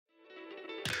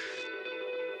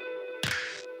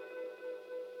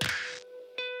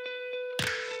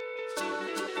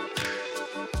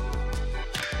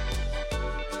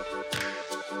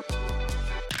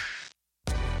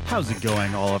How's it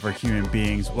going, all of our human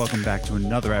beings? Welcome back to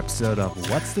another episode of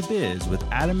What's the Biz with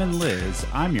Adam and Liz.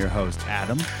 I'm your host,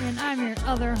 Adam. And I'm your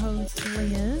other host,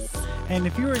 Liz. And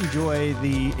if you enjoy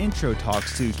the intro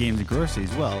talks to games and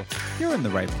groceries, well, you're in the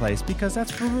right place because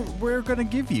that's what we're going to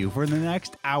give you for the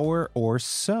next hour or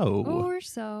so.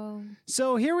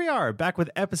 So here we are, back with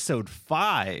episode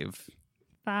 5.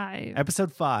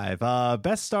 Episode 5.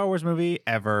 Best Star Wars movie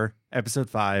ever. Episode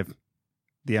 5.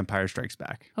 The Empire Strikes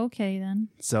Back. Okay, then.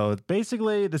 So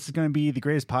basically, this is going to be the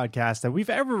greatest podcast that we've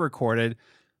ever recorded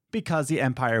because the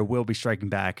Empire will be striking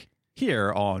back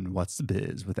here on What's the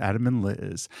Biz with Adam and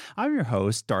Liz. I'm your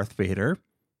host, Darth Vader.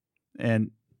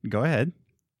 And go ahead.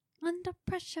 Under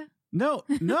pressure. No,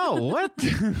 what?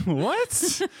 What?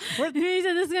 You said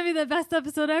this is going to be the best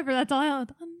episode ever. That's all I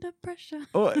had. Under pressure.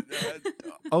 Oh,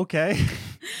 okay.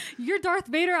 You're Darth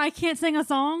Vader. I can't sing a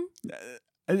song.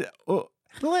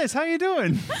 Liz, how you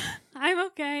doing? I'm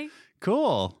okay.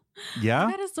 Cool. Yeah?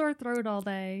 I had a sore throat all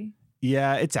day.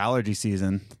 Yeah, it's allergy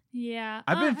season. Yeah.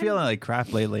 I've been feeling like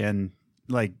crap lately and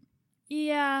like...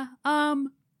 Yeah.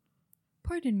 Pardon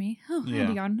me. Oh, I had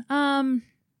to Yeah. yawn.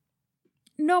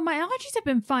 No, my allergies have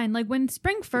been fine. Like when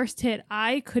spring first hit,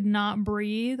 I could not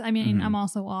breathe. I mean, I'm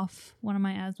also off one of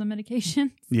my asthma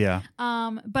medications. Yeah.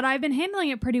 But I've been handling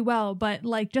it pretty well. But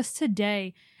like just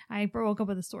today, I woke up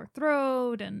with a sore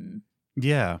throat and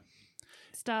Yeah.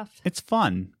 stuff. It's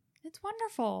fun. It's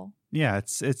wonderful. Yeah,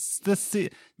 tis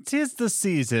the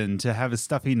season to have a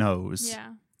stuffy nose.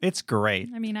 Yeah. It's great.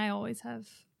 I mean, I always have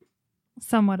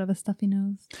somewhat of a stuffy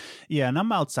nose. Yeah, and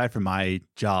I'm outside from my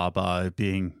job,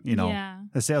 being, Yeah.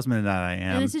 the salesman that I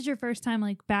am. And this is your first time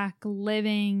like back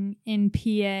living in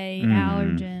PA,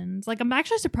 allergens. Like I'm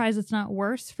actually surprised it's not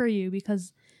worse for you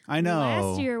because I know.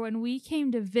 last year when we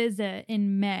came to visit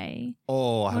in May.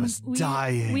 Oh, I was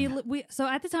dying. So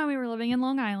at the time we were living in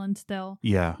Long Island still.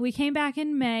 Yeah. We came back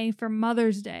in May for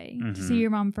Mother's Day to see your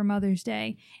mom for Mother's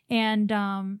Day.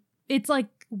 And it's like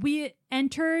we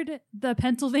entered the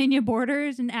Pennsylvania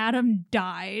borders and Adam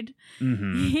died.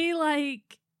 Mm-hmm. He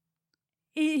like...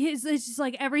 It's just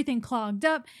like everything clogged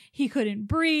up. He couldn't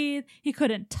breathe. He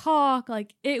couldn't talk.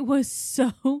 Like it was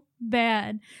so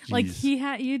bad. Jeez.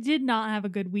 Like you did not have a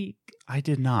good week. I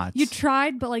did not. You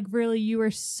tried, but like really you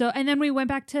were so, and then we went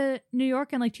back to New York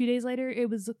and like 2 days later it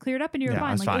was cleared up and you were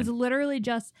fine. Like fine. it was literally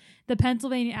just the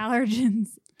Pennsylvania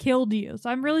allergens killed you. So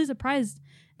I'm really surprised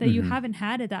that you haven't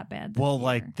had it that bad. Well, year.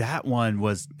 like that one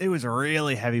was a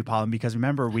really heavy pollen because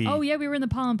remember we... Oh yeah, we were in the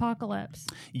pollen apocalypse.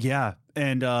 Yeah.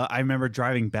 And I remember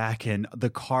driving back and the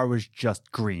car was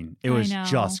just green. It was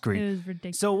just green. It was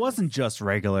ridiculous. So it wasn't just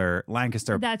regular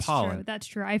Lancaster pollen. That's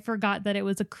true. I forgot that it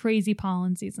was a crazy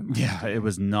pollen season. Yeah, it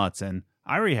was nuts. And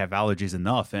I already have allergies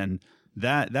enough. And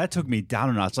that took me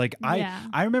down a notch. Like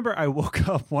I remember I woke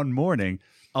up one morning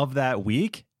of that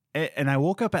week and I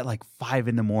woke up at like 5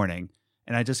 a.m.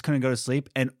 and I just couldn't go to sleep.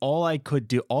 And all I could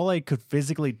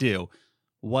physically do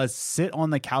was sit on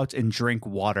the couch and drink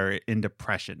water in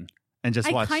depression and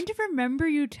just watch. I kind of remember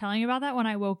you telling about that when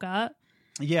I woke up.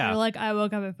 Yeah. You're like, I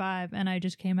woke up at 5 and I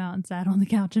just came out and sat on the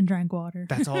couch and drank water.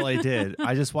 That's all I did.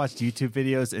 I just watched YouTube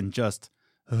videos and just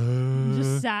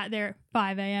sat there at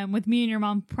 5 a.m. with me and your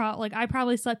mom. I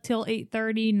probably slept till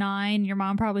 8:30, 9. Your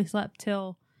mom probably slept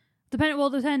till...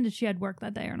 Depend if she had work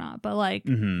that day or not. But like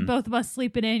both of us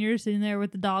sleeping in, you're sitting there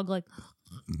with the dog like...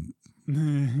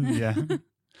 Yeah.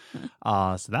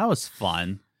 So that was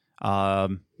fun.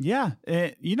 Yeah.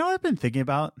 You know what I've been thinking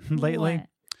about lately?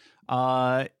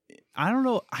 What? I don't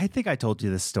know. I think I told you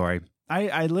this story.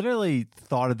 I literally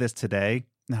thought of this today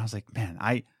and I was like, man,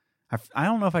 I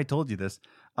don't know if I told you this.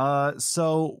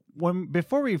 So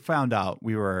before we found out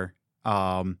we were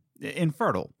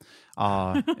infertile,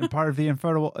 and part of the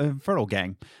infertile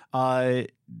gang,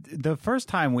 the first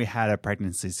time we had a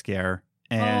pregnancy scare.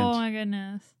 And oh my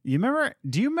goodness.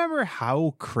 do you remember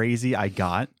how crazy I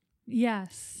got?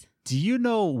 Yes. Do you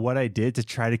know what I did to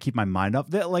try to keep my mind up?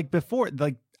 That like before,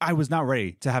 like I was not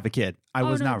ready to have a kid. I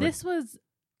was not ready. This was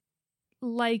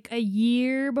like a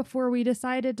year before we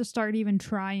decided to start even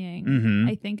trying.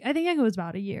 I think it was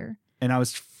about a year. And I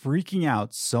was freaking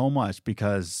out so much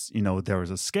because, there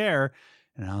was a scare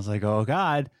and I was like, oh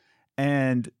God.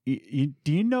 And do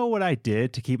you know what I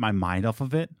did to keep my mind off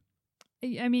of it?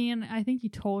 I mean, I think you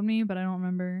told me, but I don't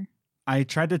remember. I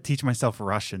tried to teach myself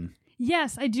Russian.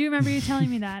 Yes, I do remember you telling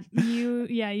me that.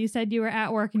 You said you were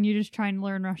at work and you just trying to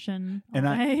learn Russian. And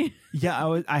I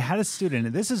had a student,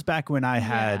 and this is back when I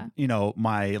had,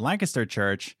 my Lancaster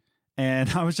church, and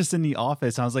I was just in the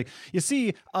office. I was like, you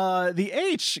see, the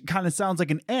H kind of sounds like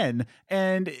an N,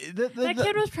 and that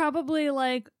kid was probably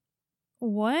like,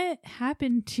 what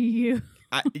happened to you?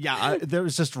 There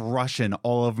was just Russian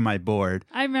all over my board.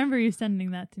 I remember you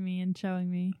sending that to me and showing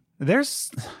me. I'm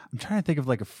trying to think of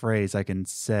like a phrase I can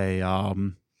say. I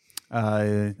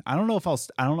don't know if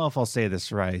I'll say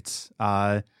this right.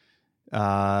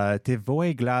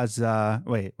 Tvoy glaza.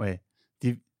 Wait.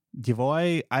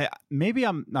 Tvoy. Maybe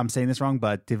I'm saying this wrong,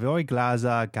 but Tvoy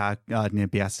glaza как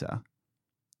небеса.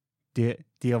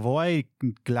 Tvoy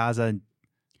glaza.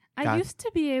 I used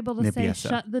to be able to say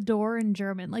 "shut the door" in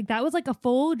German. Like that was like a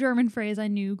full German phrase I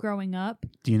knew growing up.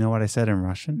 Do you know what I said in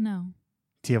Russian? No.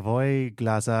 Tvoy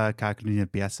glaza как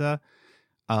небеса.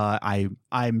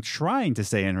 I'm trying to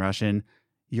say in Russian,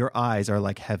 your eyes are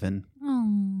like heaven.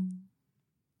 Oh.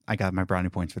 I got my brownie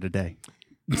points for today.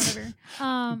 Whatever.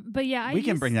 But yeah, we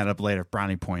can bring that up later.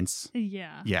 Brownie points.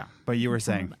 Yeah. Yeah. But you were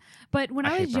saying. But when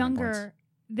I was younger,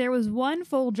 there was one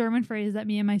full German phrase that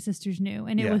me and my sisters knew,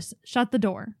 and it was "shut the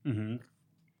door." Mm-hmm.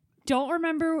 Don't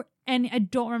remember, and I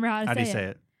don't remember how to say it. How do you say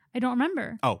it? I don't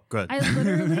remember. Oh, good. I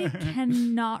literally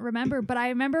cannot remember, but I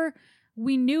remember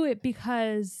we knew it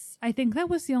because I think that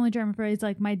was the only German phrase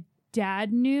like my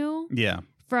dad knew. Yeah.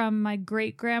 From my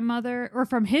great grandmother or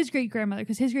from his great grandmother,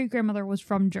 because his great grandmother was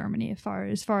from Germany, as far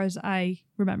as I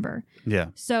remember. Yeah.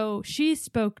 So she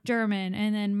spoke German,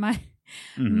 and then my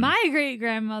great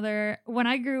grandmother, when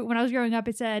I was growing up,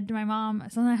 it said to my mom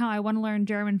something how I want to learn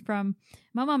German from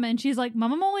my mom, and she's like, my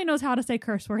mom only knows how to say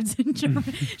curse words in German.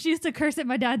 She used to curse at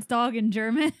my dad's dog in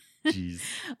German. Jeez.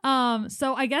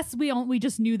 So I guess we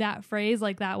just knew that phrase,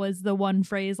 like that was the one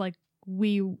phrase like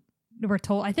we were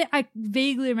told. I think I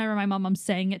vaguely remember my mom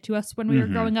saying it to us when we were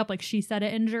growing up, like she said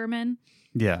it in German.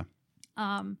 Yeah.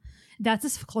 That's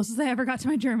as close as I ever got to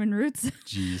my German roots.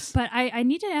 Jeez. But I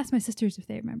need to ask my sisters if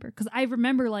they remember, because I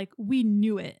remember like we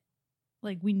knew it,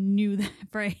 like we knew that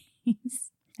phrase.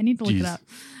 I need to look it up.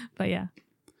 But yeah.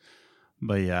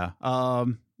 I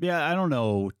don't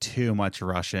know too much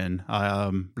Russian.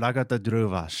 Blagata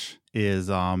Druvash is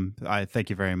I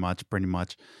thank you very much, pretty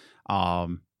much. I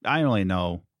only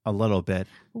know a little bit.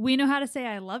 We know how to say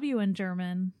 "I love you" in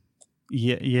German.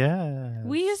 Yeah.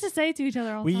 We used to say it to each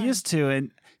other all the time. We used to,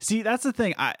 and see, that's the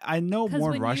thing. I know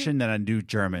more Russian than I do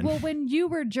German. Well, when you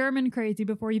were German crazy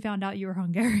before you found out you were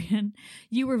Hungarian,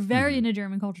 you were very into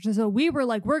German culture. So we were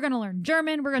like, we're going to learn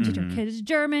German. We're going to teach our kids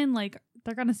German. Like,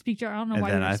 they're going to speak German. I don't know why.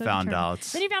 And then I found out.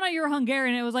 Then you found out you were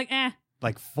Hungarian. It was like,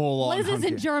 like full on. Liz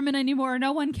isn't German anymore.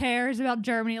 No one cares about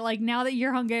Germany. Like now that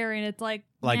you're Hungarian, it's like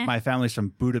my family's from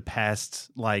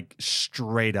Budapest, like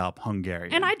straight up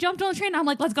Hungarian. And I jumped on the train. I'm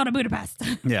like, let's go to Budapest.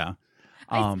 Yeah.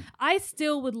 I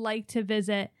still would like to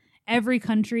visit every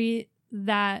country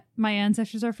that my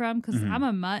ancestors are from, because I'm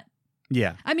a mutt.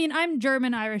 Yeah. I mean, I'm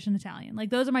German, Irish, and Italian.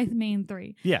 Like those are my main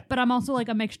three. Yeah. But I'm also like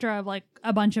a mixture of like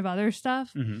a bunch of other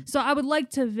stuff. So I would like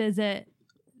to visit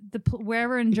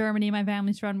wherever in Germany my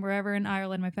family's from, wherever in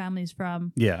Ireland my family's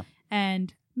from. Yeah.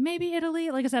 And maybe Italy.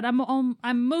 Like I said,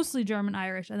 I'm mostly German,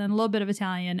 Irish, and then a little bit of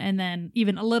Italian, and then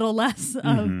even a little less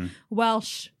of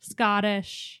Welsh,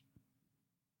 Scottish,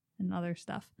 and other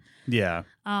stuff. Yeah.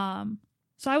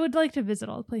 So I would like to visit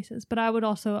all the places, but I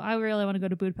really want to go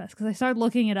to Budapest, because I started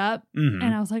looking it up and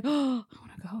I was like, oh, I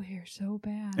want to go here so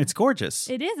bad. It's gorgeous.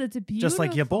 It is. It's beautiful. Just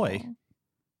like your boy.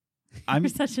 You're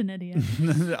such an idiot.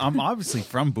 I'm obviously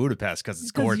from Budapest because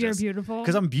it's gorgeous. You're beautiful.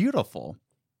 Because I'm beautiful.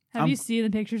 Have you seen the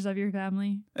pictures of your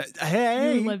family?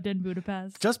 Hey. You lived in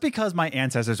Budapest. Just because my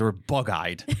ancestors were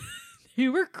bug-eyed.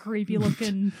 You were creepy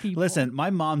looking people. Listen, my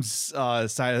mom's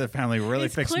side of the family really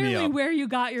fixed me up. Clearly where you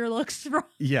got your looks from.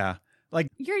 Yeah. Like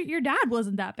your dad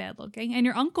wasn't that bad looking, and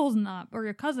your uncle's not, or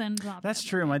your cousin's not. That's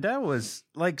true. My dad was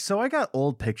like, so I got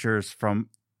old pictures from,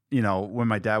 when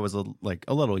my dad was a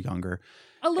little younger.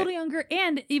 A little younger,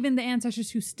 and even the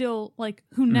ancestors who still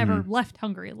who never left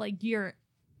Hungary, like your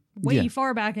way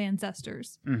far back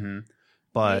ancestors.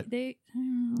 But they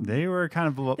were kind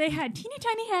of they had teeny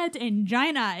tiny heads and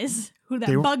giant eyes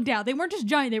bugged out. They weren't just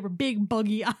giant; they were big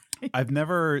buggy eyes. I've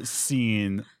never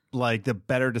seen the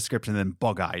better description than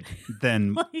bug-eyed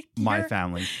than my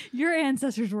family. Your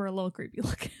ancestors were a little creepy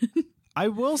looking. I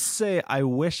will say, I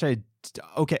wish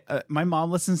my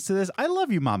mom listens to this. I love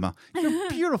you, Mama. You're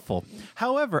beautiful.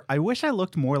 However, I wish I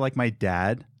looked more like my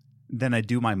dad than I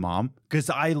do my mom, because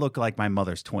I look like my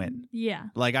mother's twin. Yeah.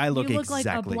 I look exactly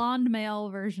like a blonde male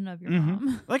version of your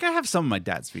mom. I have some of my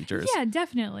dad's features. Yeah,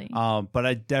 definitely. But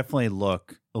I definitely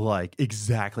look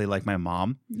exactly like my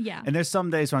mom. Yeah. And there's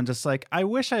some days where I'm just like, I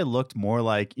wish I looked more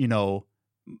like,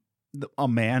 a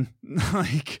man.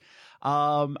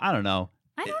 I don't know.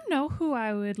 I don't know who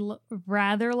I would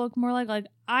rather look more like.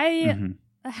 I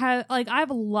have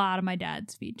a lot of my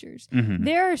dad's features.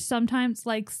 There are sometimes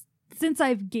since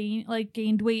I've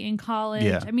gained weight in college.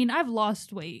 Yeah. I mean, I've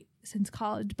lost weight since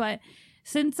college, but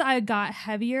since I got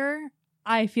heavier,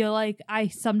 I feel like I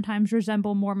sometimes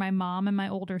resemble more my mom and my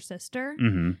older sister.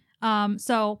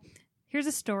 So here's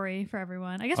a story for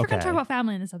everyone. I guess we're going to talk about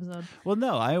family in this episode. Well,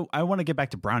 no, I want to get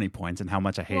back to brownie points and how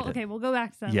much I hate it. Okay, we'll go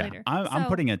back to that later. I'm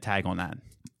putting a tag on that.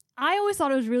 I always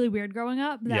thought it was really weird growing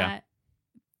up that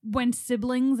when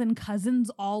siblings and cousins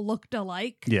all looked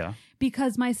alike. Yeah.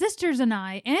 Because my sisters and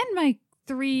I and my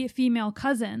 3 female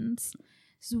cousins,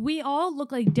 so we all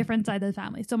look like different sides of the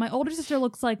family. So my older sister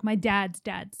looks like my dad's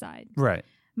side. Right.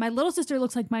 My little sister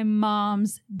looks like my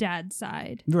mom's dad's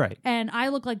side. Right. And I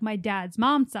look like my dad's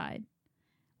mom's side,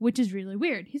 which is really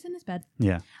weird. He's in his bed.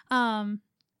 Yeah.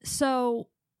 So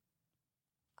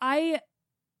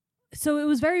it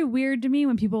was very weird to me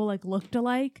when people like looked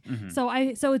alike. So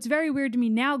it's very weird to me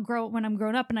now when I'm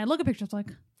grown up and I look at pictures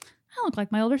like, I look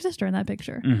like my older sister in that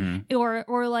picture.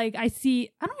 Or like I don't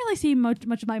really see much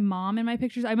of my mom in my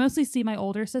pictures. I mostly see my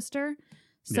older sister.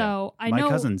 So I know my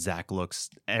cousin Zach looks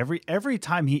every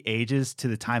time he ages to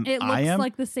the time it looks I am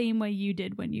like the same way you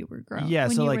did when you were grown. Yeah,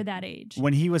 when so you like, were that age.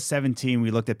 When he was 17, we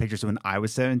looked at pictures when I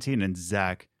was 17, and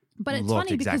Zach. But it's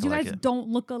funny because you guys don't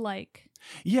look alike.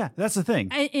 Yeah, that's the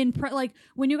thing. Like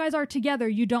when you guys are together,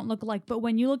 you don't look alike. But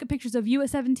when you look at pictures of you at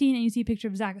 17 and you see a picture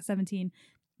of Zach at 17,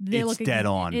 they look dead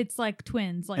on. It's like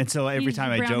twins. Like, and so every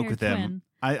time I joke with them,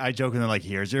 I joke with them like,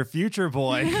 "Here's your future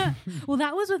boy." Well,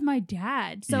 that was with my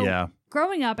dad. So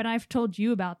growing up, and I've told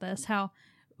you about this, how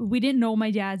we didn't know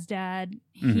my dad's dad.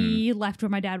 He left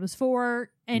when my dad was 4,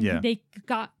 and they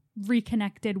got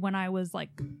reconnected when I was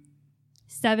like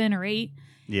 7 or 8.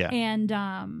 Yeah,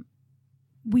 and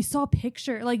we saw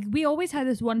picture, like we always had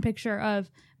this one picture of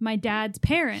my dad's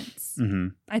parents.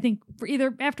 I think for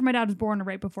either after my dad was born or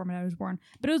right before my dad was born,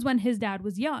 but it was when his dad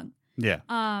was young. Yeah.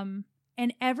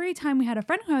 And every time we had a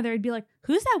friend come over there, he'd be like,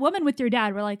 "Who's that woman with your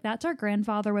dad?" We're like, "That's our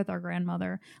grandfather with our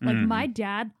grandmother." Like my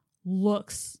dad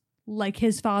looks like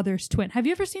his father's twin. Have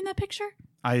you ever seen that picture?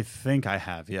 I think I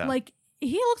have. Yeah. Like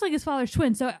he looks like his father's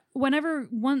twin. So when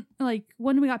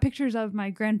we got pictures of my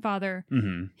grandfather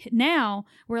now,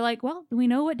 we're like, well, we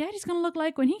know what daddy's going to look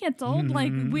like when he gets old. That's what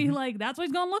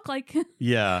he's going to look like.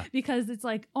 Yeah. Because it's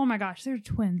like, oh my gosh, they're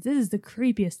twins. This is the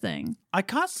creepiest thing. I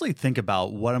constantly think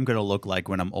about what I'm going to look like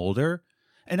when I'm older.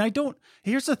 And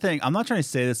here's the thing. I'm not trying to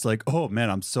say this like, oh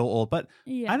man, I'm so old, but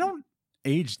I don't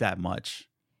age that much.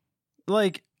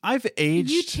 Like, I've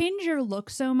aged. You change your look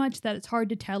so much that it's hard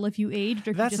to tell if you aged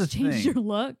or if you just changed your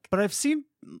look. But I've seen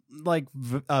like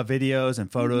videos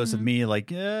and photos of me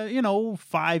like,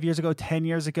 5 years ago, 10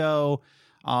 years ago.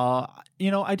 I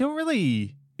don't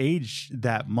really age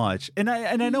that much. And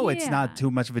I know it's not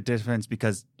too much of a difference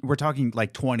because we're talking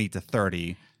like 20 to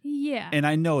 30. Yeah. And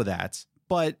I know that.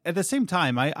 But at the same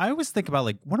time, I always think about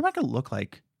like, what am I going to look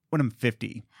like when I'm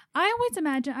 50? I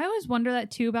always wonder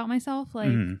that too about myself.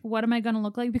 Like, what am I going to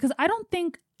look like? Because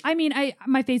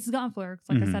my face has gotten fuller.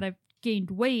 Like I said, I've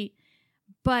gained weight,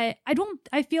 but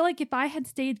I feel like if I had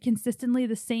stayed consistently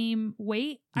the same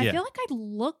weight, I feel like I'd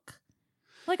look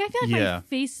like, my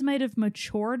face might have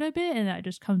matured a bit, and that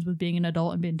just comes with being an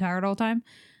adult and being tired all the time.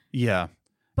 Yeah.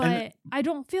 But I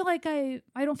don't feel like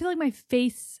my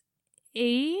face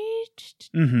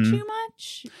aged too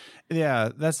much. Yeah,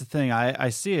 that's the thing. I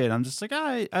see it. I'm just like,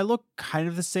 I look kind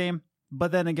of the same.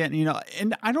 But then again,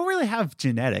 and I don't really have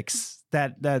genetics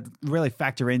that really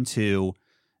factor into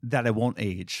that I won't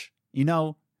age.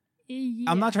 Yeah.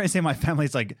 I'm not trying to say my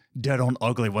family's like dead on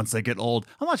ugly once they get old.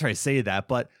 I'm not trying to say that,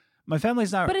 but my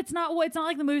family's not. But it's not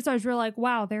like the movie stars were like,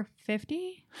 wow, they're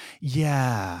 50?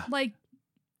 Yeah. Like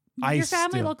your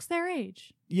family looks their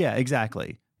age. Yeah,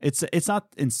 exactly. It's not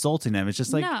insulting them. It's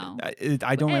just like, no.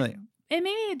 I don't really. And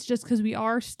maybe it's just because we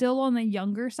are still on the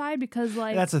younger side because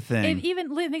like. That's the thing.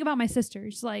 Even think about my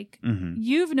sisters. Like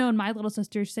you've known my little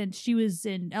sister since she was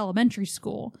in elementary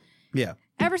school. Yeah.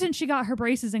 Ever since she got her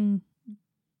braces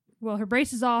her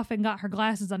braces off and got her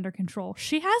glasses under control.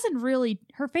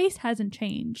 Her face hasn't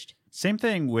changed. Same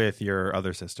thing with your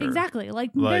other sister. Exactly.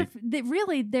 Like they're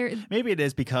maybe it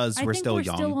is because we're still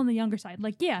young. We're still on the younger side.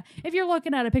 Like, yeah, if you're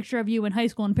looking at a picture of you in high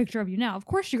school and a picture of you now, of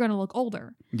course you're going to look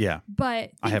older. Yeah.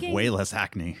 But I have way less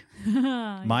acne.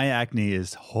 My acne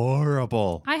is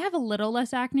horrible. I have a little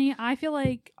less acne. I feel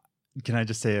like. Can I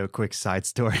just say a quick side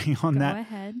story on that? Go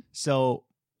ahead. So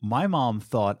my mom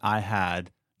thought I had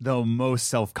the most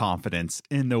self-confidence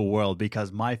in the world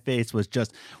because my face was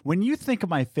just, when you think of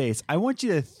my face, I want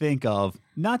you to think of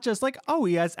not just like, oh,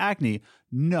 he has acne.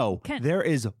 No, there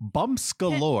is bumps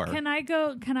galore. Can I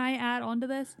add on to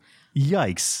this?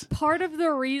 Yikes. Part of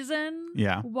the reason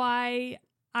why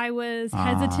I was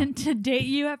hesitant to date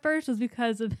you at first was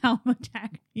because of how much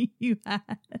acne you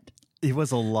had. It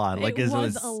was a lot. Like it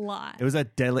was a lot. It was a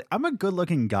deadly. I'm a good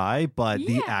looking guy, but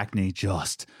the Yeah. acne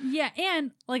just. Yeah,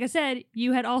 and like I said,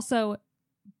 you had also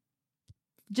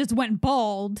just went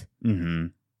bald Mm-hmm.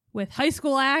 with high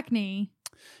school acne.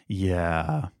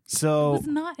 Yeah. It So, was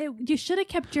not. You should have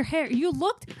kept your hair. You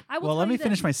looked. I will well, tell let me you this.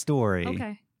 finish my story.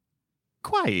 Okay.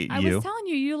 Quiet, I you. was telling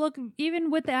you, you look, even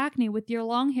with the acne, with your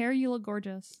long hair, you look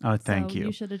gorgeous. Oh, thank So you.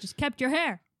 You should have just kept your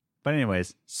hair. But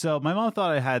anyways, so my mom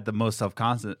thought I had the most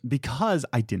self-confidence because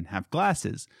I didn't have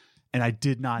glasses and I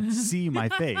did not see my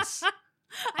face.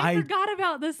 I I- forgot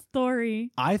about this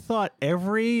story. I thought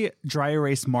every dry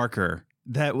erase marker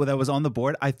that was on the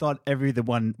board, I thought every the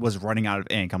one was running out of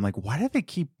ink. I'm like, why do they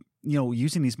keep,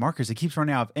 using these markers? It keeps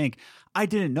running out of ink. I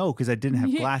didn't know because I didn't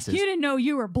have glasses. You didn't know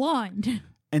you were blind.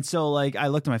 And so, like, I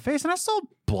looked at my face and I saw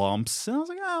bumps, and I was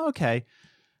like, oh, okay.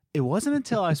 It wasn't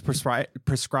until I was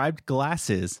prescribed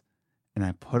glasses, and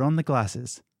I put on the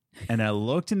glasses, and I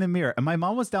looked in the mirror, and my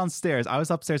mom was downstairs. I was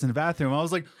upstairs in the bathroom. I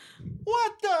was like,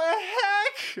 what the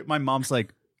heck? My mom's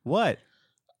like, what?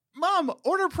 Mom,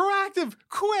 order Proactive,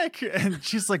 quick. And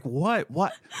she's like, what?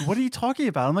 What are you talking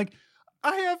about? I'm like,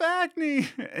 I have acne.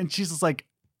 And she's just like,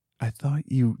 I thought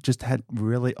you just had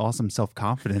really awesome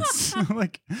self-confidence.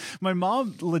 Like, my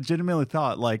mom legitimately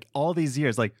thought, like, all these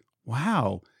years, like,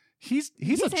 wow, he's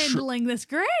handling this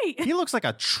great. he looks like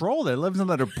a troll that lives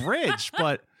under a bridge,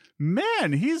 but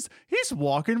man, he's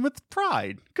walking with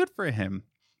pride. Good for him.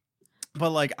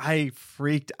 But like, I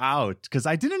freaked out because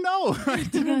I didn't know. I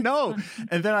didn't know.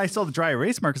 And then I saw the dry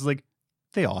erase markers, like,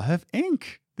 they all have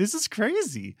ink. This is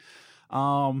crazy.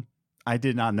 I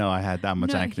did not know I had that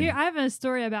much acne. Here, I have a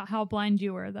story about how blind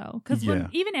you were, though. Because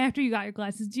even after you got your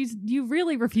glasses, you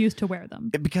really refused to wear them.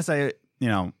 Because I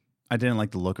didn't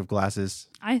like the look of glasses.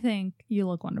 I think you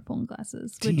look wonderful in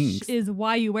glasses, Thanks. which is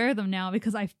why you wear them now,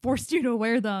 because I forced you to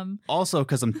wear them. Also,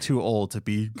 because I'm too old to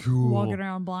be cool. Walking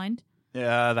around blind.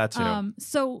 Yeah, that too.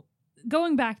 So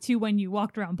going back to when you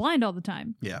walked around blind all the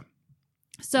time. Yeah.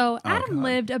 So Adam God.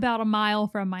 lived about a mile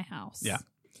from my house. Yeah.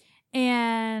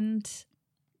 And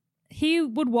he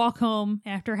would walk home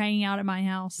after hanging out at my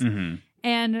house. Mm-hmm.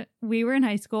 And we were in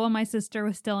high school, and my sister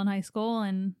was still in high school,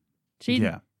 and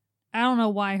I don't know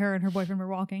why her and her boyfriend were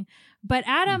walking, but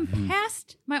Adam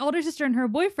passed my older sister and her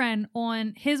boyfriend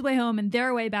on his way home and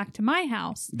their way back to my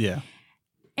house. Yeah.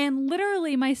 And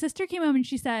literally my sister came home and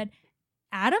she said,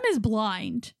 Adam is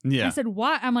blind. Yeah. I said,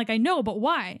 why? I'm like, I know, but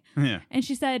why? Yeah. And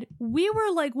she said, we were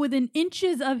like within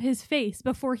inches of his face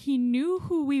before he knew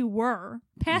who we were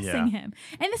passing him.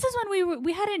 And this is when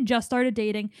we hadn't just started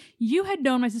dating. You had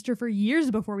known my sister for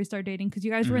years before we started dating because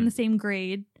you guys were in the same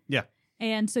grade. Yeah.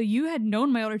 And so you had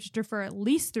known my older sister for at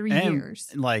least 3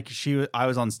 years. Like I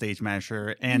was on stage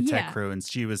manager and tech crew, and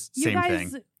she was same you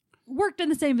guys thing. Worked in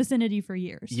the same vicinity for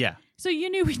years. Yeah. So you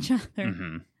knew each other.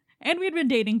 Mm-hmm. And we'd been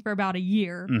dating for about a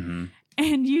year. Mm-hmm.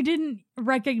 And you didn't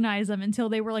recognize them until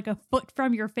they were like a foot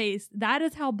from your face. That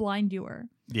is how blind you were.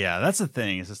 Yeah, that's the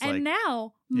thing. It's just and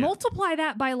now multiply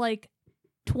that by like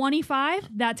 25.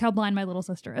 That's how blind my little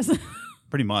sister is.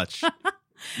 Pretty much.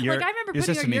 Like I remember your putting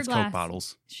sister on your needs glass. Coke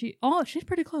bottles. She's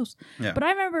pretty close. Yeah. But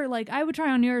I remember like I would try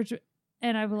on yours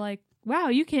and I was like, wow,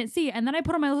 you can't see. And then I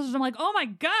put on my little sister. I'm like, oh my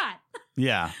God.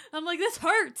 Yeah. I'm like, this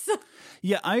hurts.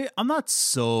 Yeah, I'm not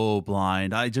so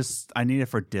blind. I need it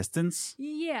for distance.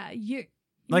 Yeah,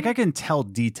 Like I can tell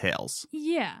details.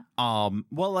 Yeah.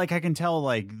 Well, like I can tell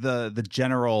like the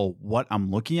general what I'm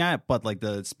looking at, but like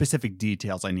the specific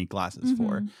details I need glasses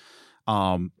for.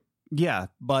 Yeah,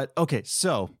 but okay,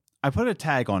 so I put a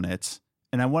tag on it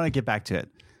and I want to get back to it.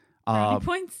 Brownie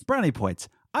points? Brownie points.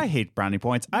 I hate brownie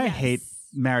points. I hate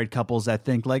married couples that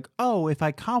think like, oh, if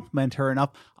I compliment her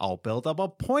enough, I'll build up a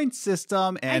point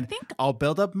system and I'll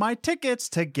build up my tickets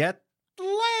to get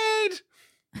laid.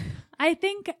 I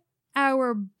think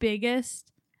our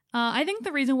biggest, I think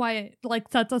the reason why it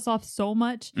like sets us off so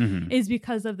much is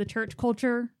because of the church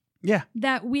culture. Yeah.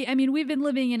 That we've been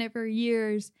living in it for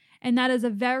years, and that is a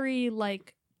very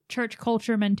like church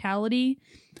culture mentality.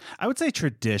 I would say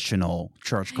traditional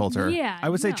church culture. Yeah. I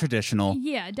would say traditional.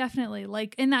 Yeah, definitely.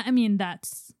 Like, and that, I mean,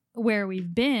 that's where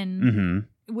we've been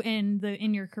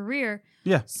in your career.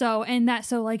 Yeah. So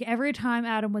like every time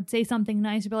Adam would say something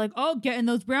nice, he'd be like, oh, getting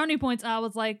those brownie points. I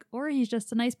was like, or he's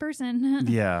just a nice person.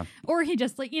 Yeah. Or he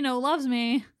just like, loves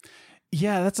me.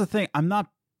 Yeah, that's the thing. I'm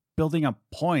not building up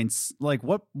points. Like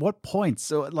what points?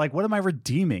 So like what am I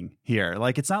redeeming here?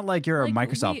 Like it's not like you're like, a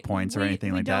Microsoft points or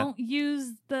anything like that. We don't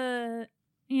use the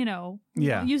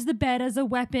use the bed as a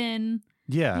weapon.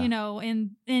 Yeah.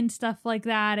 And stuff like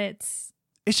that. It's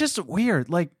just weird.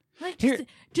 Like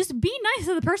just be nice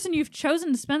to the person you've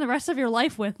chosen to spend the rest of your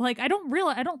life with. Like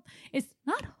it's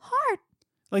not hard.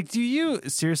 Like, do you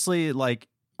seriously, like,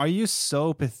 are you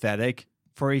so pathetic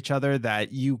for each other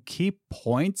that you keep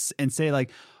points and say,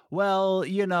 like, well,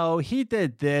 you know, he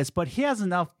did this, but he has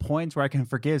enough points where I can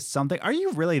forgive something? Are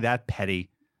you really that petty?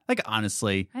 Like,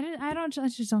 honestly. I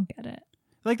just don't get it.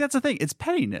 Like, that's the thing. It's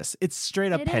pettiness. It's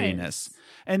straight up pettiness. Is.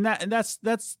 And that's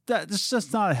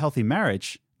just not a healthy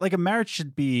marriage. Like, a marriage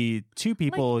should be two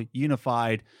people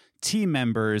unified, team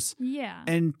members. Yeah.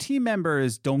 And team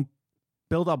members don't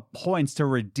build up points to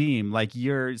redeem like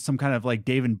you're some kind of like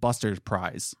Dave and Buster's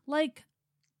prize. Like,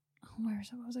 what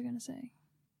was I going to say?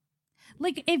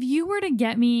 Like, if you were to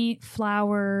get me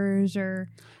flowers or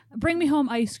bring me home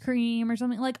ice cream or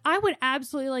something, like, I would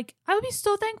absolutely, like, I would be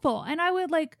so thankful. And I would,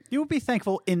 like... You would be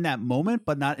thankful in that moment,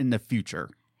 but not in the future.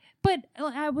 But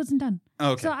I wasn't done.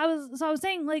 Okay. So I was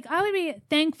saying, like, I would be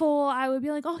thankful. I would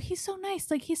be like, oh, he's so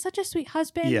nice. Like, he's such a sweet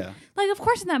husband. Yeah. Like, of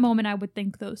course, in that moment, I would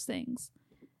think those things.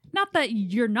 Not that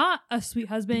you're not a sweet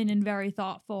husband and very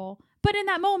thoughtful, but in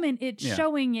that moment, it's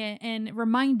showing it and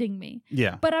reminding me.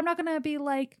 Yeah. But I'm not going to be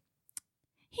like,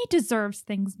 he deserves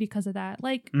things because of that.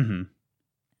 Like,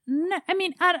 no, I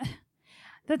mean,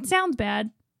 that sounds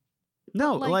bad.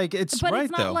 No, like it's but right,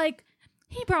 it's not though. like,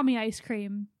 he brought me ice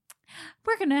cream.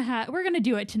 We're gonna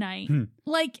do it tonight.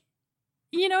 Like,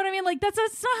 you know what I mean? Like, that's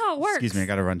not how it works. Excuse me, I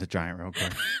gotta run to Giant real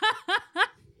quick.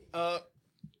 But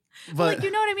like,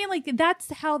 you know what I mean? Like,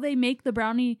 that's how they make the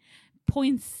brownie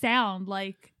points sound.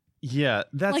 Like, yeah,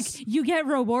 that's like you get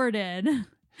rewarded.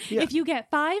 Yeah. If you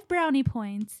get 5 brownie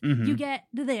points, you get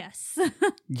this.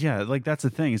 Yeah, like that's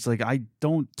the thing. It's like I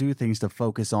don't do things to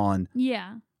focus on.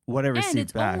 Yeah. Whatever. And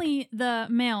it's only the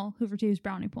male who receives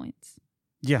brownie points.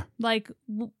 Yeah. Like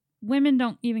women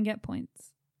don't even get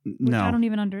points. No. I don't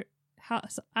even I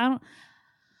don't.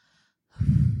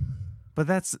 But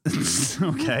that's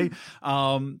okay.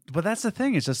 But that's the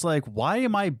thing. It's just like, why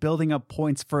am I building up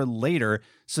points for later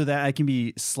so that I can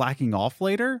be slacking off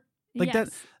later? Like yes,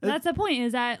 that's the point.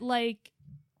 Is that like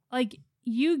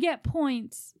you get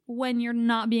points when you're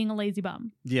not being a lazy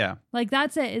bum. Yeah. Like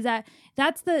that's it. Is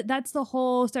that's the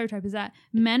whole stereotype. Is that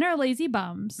men are lazy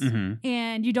bums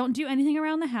and you don't do anything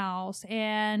around the house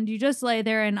and you just lay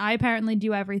there and I apparently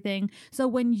do everything. So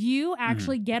when you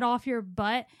actually get off your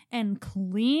butt and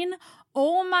clean,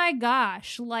 oh my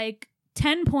gosh, like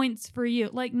 10 points for you.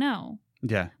 Like, no.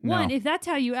 Yeah. One, no. if that's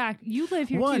how you act, you live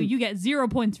here too. You get 0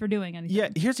 points for doing anything. Yeah.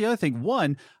 Here's the other thing.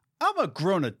 One, I'm a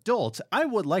grown adult. I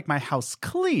would like my house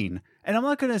clean. And I'm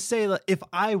not going to say that if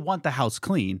I want the house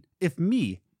clean, if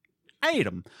me,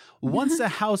 Adam, wants the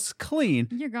house clean.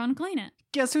 You're going to clean it.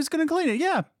 Guess who's going to clean it?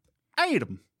 Yeah.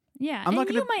 Adam. Yeah. I'm not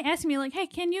gonna... you might ask me like, hey,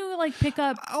 can you like pick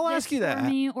up I'll ask you that for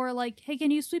me? Or like, hey,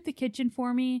 can you sweep the kitchen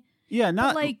for me? Yeah.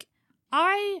 Not but, like,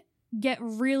 I get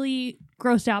really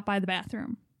grossed out by the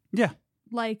bathroom. Yeah.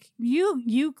 Like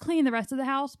you clean the rest of the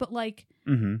house, but like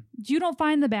you don't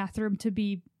find the bathroom to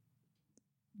be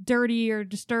dirty or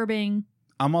disturbing.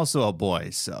 I'm also a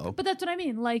boy, so. But that's what I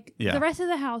mean. Like the rest of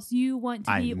the house, you want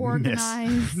to be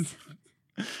organized.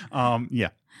 Yeah.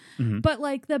 But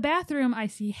like the bathroom, I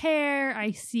see hair,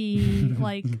 I see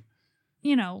like,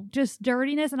 you know, just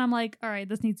dirtiness, and I'm like, all right,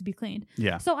 this needs to be cleaned.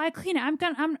 Yeah. So I clean it.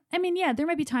 I mean, yeah, there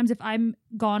might be times if I'm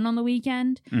gone on the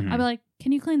weekend, I'll be like,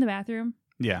 can you clean the bathroom?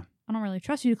 Yeah. I don't really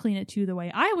trust you to clean it too the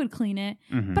way I would clean it,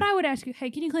 but I would ask you, hey,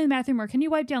 can you clean the bathroom or can you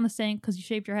wipe down the sink because you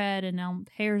shaved your head and now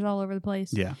hair's all over the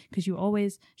place? Yeah. Because you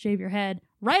always shave your head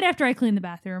right after I clean the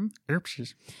bathroom.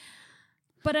 Oops.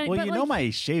 But you know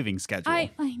my shaving schedule. I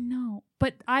know,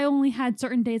 but I only had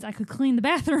certain days I could clean the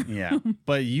bathroom. Yeah,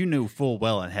 but you knew full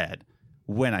well ahead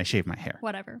when I shaved my hair.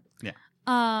 Whatever.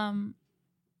 Yeah.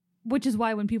 Which is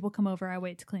why when people come over, I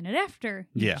wait to clean it after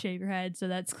you shave your head. So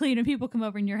that's clean when people come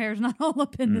over and your hair's not all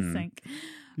up in the sink.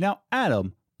 Now,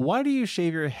 Adam, why do you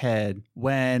shave your head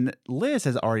when Liz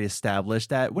has already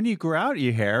established that when you grow out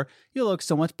your hair, you look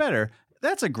so much better?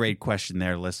 That's a great question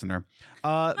there, listener.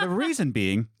 The reason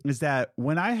being is that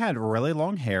when I had really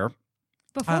long hair...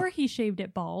 Before he shaved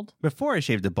it bald. Before I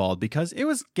shaved it bald, because it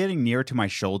was getting near to my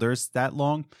shoulders that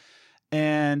long.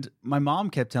 And my mom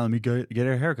kept telling me, get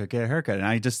a haircut. And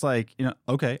I just like,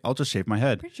 okay, I'll just shave my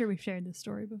head. Pretty sure we've shared this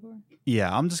story before.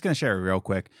 Yeah, I'm just going to share it real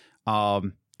quick.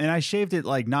 And I shaved it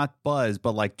like not buzz,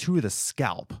 but like to the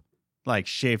scalp, like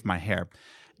shaved my hair.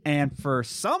 And for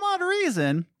some odd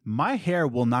reason, my hair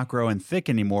will not grow in thick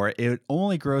anymore. It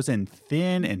only grows in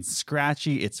thin and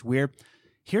scratchy. It's weird.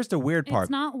 Here's the weird part.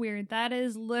 It's not weird. That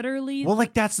is literally... Well,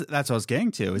 like that's what I was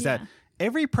getting to, is that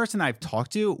every person I've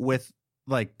talked to with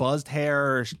like buzzed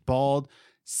hair or bald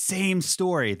Same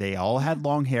story. They all had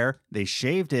long hair. They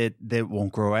shaved it. That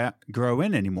won't grow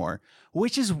in anymore,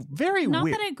 which is very Not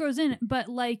weird. that it grows in, but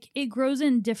like it grows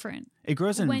in different. It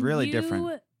grows in really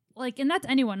different. Like, and that's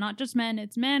anyone, not just men.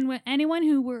 It's men. Anyone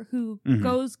who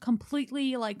goes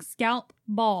completely like scalp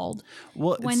bald.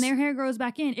 Well, when their hair grows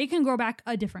back in, it can grow back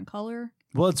a different color.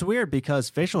 Well, it's weird because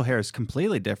facial hair is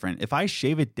completely different. If I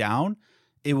shave it down,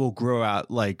 it will grow out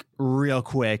like real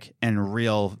quick and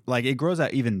real, like it grows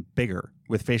out even bigger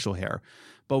with facial hair.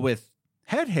 But with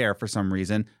head hair, for some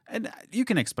reason, and you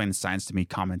can explain the science to me,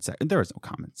 comment section. There is no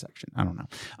comment section. I don't know.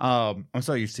 I'm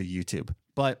so used to YouTube.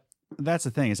 But that's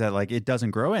the thing, is that like it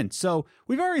doesn't grow in. So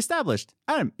we've already established,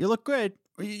 Adam, you look good.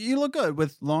 You look good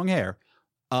with long hair.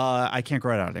 I can't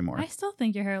grow it out anymore. I still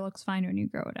think your hair looks fine when you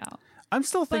grow it out. I'm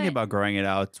still thinking about growing it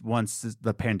out once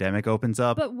the pandemic opens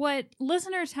up. But what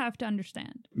listeners have to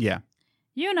understand. Yeah.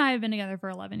 You and I have been together for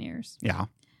 11 years. Yeah.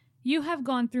 You have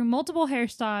gone through multiple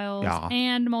hairstyles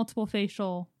and multiple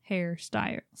facial hair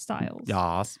styles.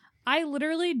 Yes. I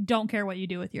literally don't care what you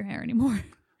do with your hair anymore.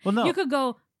 Well, no. You could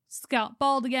go scalp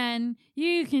bald again.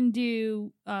 You can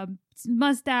do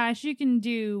mustache. You can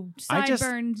do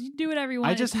sideburns. You do whatever you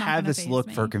want. I just have this look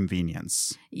for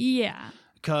convenience. Yeah.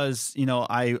 Because, you know,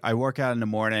 I work out in the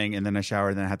morning and then I shower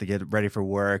and then I have to get ready for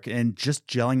work, and just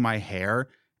gelling my hair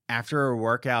after a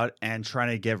workout and trying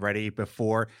to get ready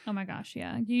before. Oh my gosh,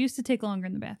 yeah. You used to take longer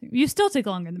in the bathroom. You still take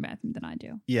longer in the bathroom than I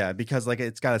do. Yeah, because like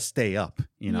it's got to stay up,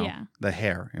 you know, the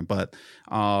hair. But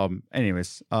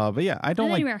anyways, but yeah, I don't and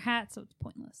then like. You wear hats, so it's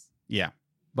pointless. Yeah,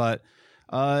 but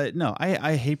no,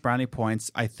 I hate brownie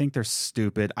points. I think they're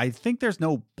stupid. I think there's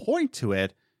no point to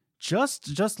it.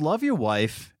 Just love your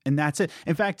wife, and that's it.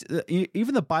 In fact,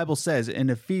 even the Bible says in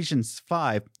Ephesians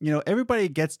 5, you know, everybody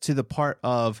gets to the part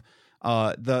of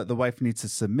the wife needs to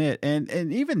submit, and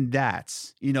even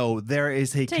that, you know, there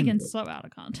is a taken so out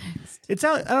of context. It's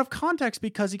out of context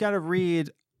because you got to read,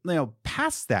 you know,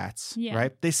 past that,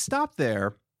 right? They stop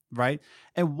there, right?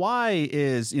 And why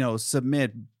is, you know,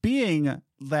 submit being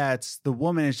that the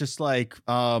woman is just like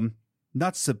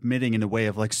not submitting in a way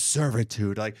of like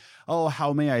servitude, like, oh,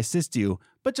 how may I assist you?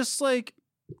 But just like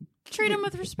treat him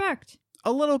with respect.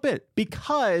 A little bit,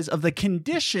 because of the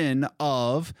condition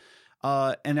of,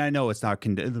 and I know it's not,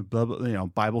 you know,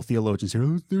 Bible theologians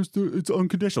here, it's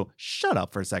unconditional. Shut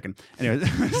up for a second.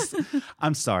 Anyways,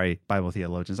 I'm sorry, Bible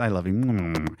theologians. I love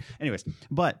you. Anyways,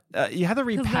 but you have to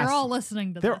read past. They're all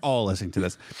listening to this. They're all listening to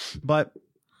this. But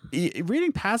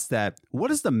reading past that, what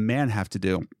does the man have to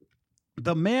do?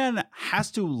 The man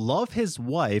has to love his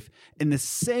wife in the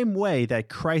same way that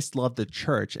Christ loved the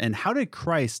church. And how did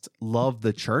Christ love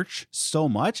the church so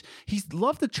much? He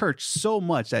loved the church so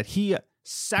much that he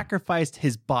sacrificed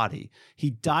his body.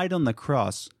 He died on the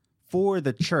cross for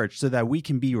the church so that we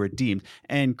can be redeemed.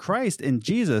 And Christ and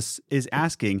Jesus is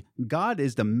asking, God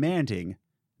is demanding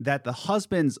that the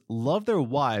husbands love their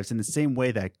wives in the same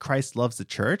way that Christ loves the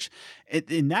church.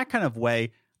 In that kind of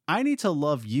way, I need to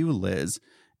love you, Liz,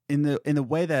 in the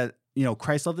way that, you know,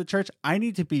 Christ loved the church. I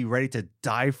need to be ready to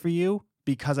die for you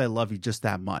because I love you just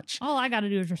that much. All I got to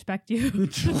do is respect you.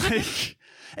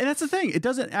 And that's the thing. It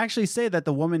doesn't actually say that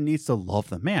the woman needs to love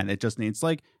the man. It just needs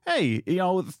like, hey, you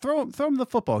know, throw him the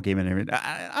football game and everything.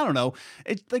 I don't know.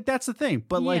 It's like, that's the thing.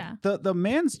 But like the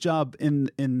man's job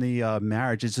in the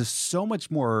marriage is just so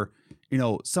much more, you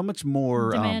know, so much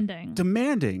more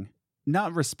demanding.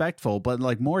 Not respectful, but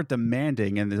like more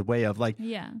demanding in the way of like,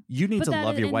 you need to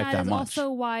love your wife that much. That's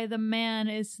also why the man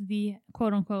is the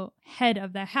quote unquote head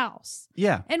of the house.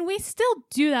 Yeah. And we still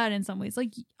do that in some ways.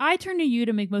 Like, I turn to you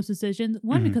to make most decisions.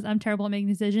 One, because I'm terrible at making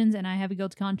decisions and I have a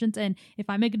guilty conscience. And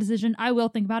if I make a decision, I will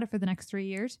think about it for the next 3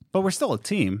 years. But we're still a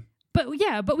team. But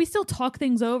we still talk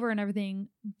things over and everything.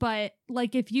 But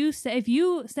like, if you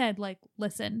said like,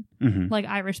 listen, like,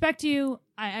 I respect you.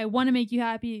 I want to make you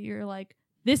happy. You're like,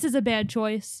 this is a bad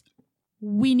choice.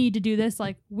 We need to do this.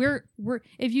 Like, we're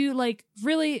if you like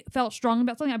really felt strong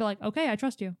about something, I'd be like, okay, I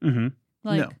trust you.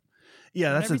 Like, no.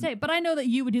 Yeah, that's whatever you say. But I know that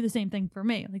you would do the same thing for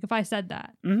me. Like, if I said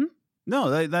that.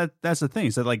 No, that's the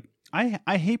thing. So like,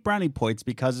 I hate brownie points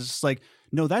because it's just like,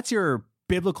 no, that's your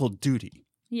biblical duty.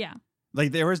 Yeah.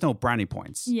 Like, there is no brownie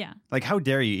points. Yeah. Like, how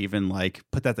dare you even like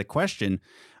put that to question?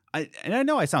 And I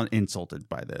know I sound insulted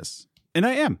by this, and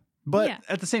I am. But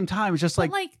at the same time, it's just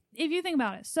like if you think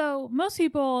about it, so most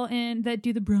people that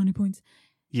do the brownie points,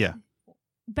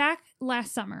 back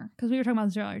last summer, because we were talking about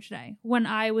this earlier today, when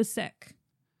I was sick,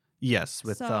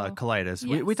 with colitis,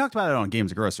 we talked about it on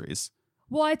Games of Groceries.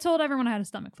 Well, I told everyone I had a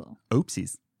stomach flu.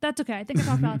 Oopsies. That's okay. I think I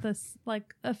talked about this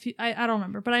like a few. I don't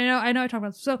remember, but I know I talked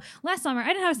about this. So last summer, I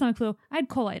didn't have a stomach flu. I had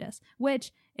colitis,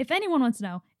 which, if anyone wants to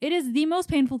know, it is the most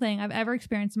painful thing I've ever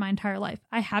experienced in my entire life.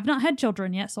 I have not had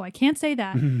children yet, so I can't say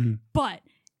that. But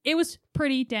it was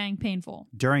pretty dang painful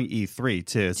during E3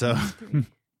 too. So E3.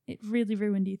 It really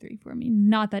ruined E3 for me.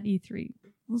 Not that E3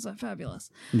 was that fabulous.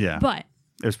 Yeah, but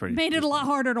it was pretty. Made it a lot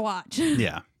harder to watch.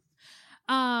 Yeah.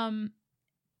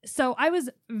 So I was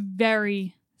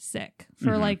very sick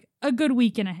for like a good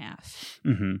week and a half.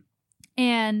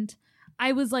 And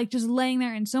I was like just laying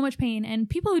there in so much pain. And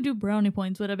people who do brownie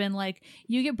points would have been like,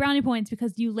 you get brownie points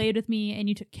because you laid with me and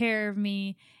you took care of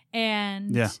me.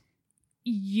 And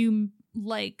you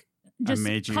like just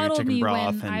cuddled me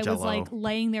when I was like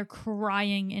laying there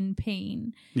crying in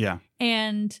pain. Yeah.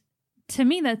 And to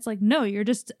me, that's like, no, you're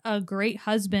just a great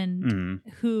husband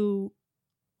who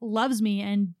loves me,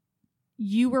 and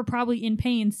you were probably in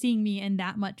pain seeing me in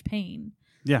that much pain.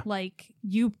 Yeah. Like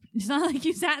it's not like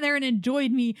you sat there and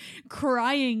enjoyed me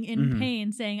crying in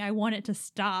pain saying, I want it to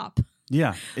stop.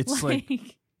 Yeah. It's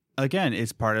like, again,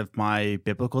 it's part of my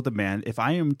biblical demand. If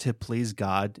I am to please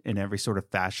God in every sort of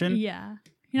fashion. Yeah.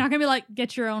 You're not going to be like,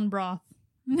 get your own broth.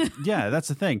 Yeah, that's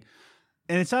the thing.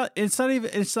 And it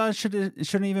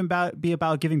shouldn't even be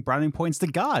about giving brownie points to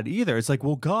God either. It's like,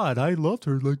 well, God, I loved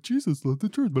her like Jesus loved the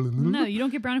church. No, you don't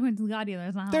get brownie points to God either.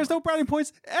 That's not There's no brownie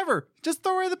points ever. Just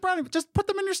throw away the brownie. Just put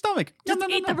them in your stomach. Just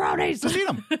eat the brownies. Just eat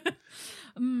them.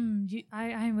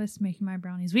 I was making my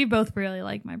brownies. We both really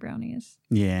like my brownies.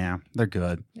 Yeah, they're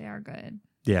good. They are good.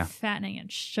 Yeah. Fattening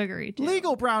and sugary too.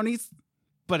 Legal brownies.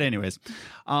 But anyways,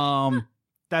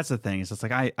 that's the thing. It's just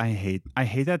like I hate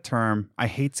that term. I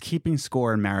hate keeping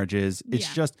score in marriages.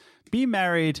 It's just be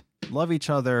married, love each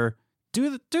other, do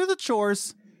the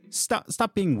chores,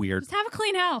 stop being weird. Just have a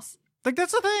clean house. Like,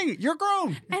 that's the thing. You're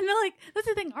grown. And like, that's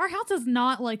the thing. Our house is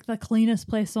not like the cleanest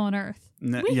place on earth.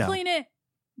 We clean it.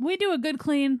 We do a good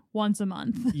clean once a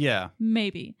month. Yeah.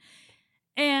 Maybe.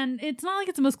 And it's not like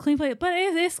it's the most clean place, but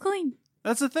it is clean.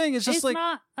 That's the thing. It's just it's like,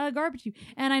 not a garbage heap.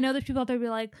 And I know there's people out there who be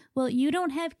like, well, you don't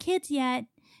have kids yet.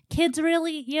 Kids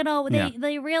really,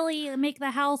 they really make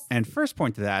the house. And first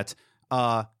point to that,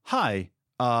 hi,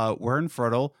 we're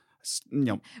infertile.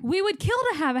 We would kill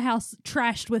to have a house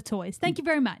trashed with toys. Thank you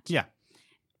very much. Yeah.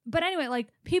 But anyway, like,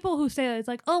 people who say that, it's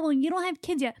like, oh, well, you don't have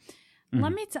kids yet.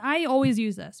 I always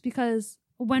use this because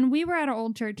when we were at our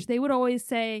old church, they would always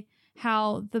say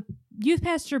how the youth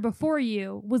pastor before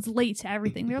you was late to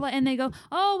everything. They're like, and they go,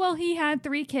 oh, well, he had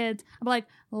 3 kids. I'm like,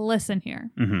 listen here.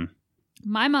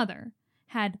 My mother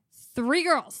had 3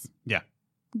 girls. Yeah.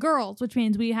 Girls, which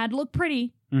means we had to look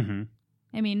pretty.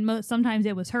 I mean, sometimes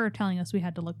it was her telling us we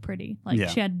had to look pretty. Like,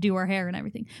 she had to do our hair and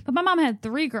everything. But my mom had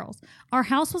 3 girls. Our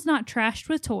house was not trashed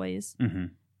with toys.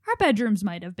 Our bedrooms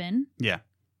might have been. Yeah.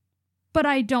 But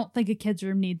I don't think a kid's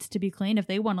room needs to be clean. If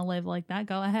they want to live like that,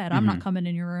 go ahead. I'm not coming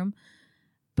in your room.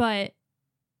 But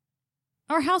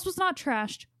our house was not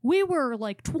trashed. We were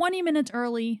like 20 minutes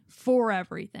early for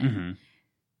everything.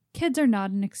 Kids are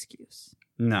not an excuse.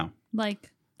 No.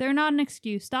 Like, they're not an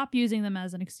excuse. Stop using them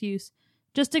as an excuse.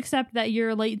 Just accept that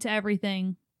you're late to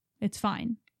everything. It's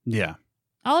fine. Yeah.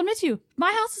 I'll admit to you,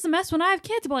 my house is a mess when I have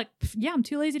kids. But like, yeah, I'm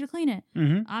too lazy to clean it.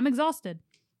 I'm exhausted.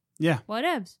 Yeah.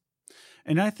 Whatevs.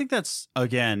 And I think that's,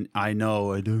 again, I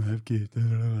know I don't have kids.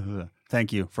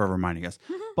 Thank you for reminding us.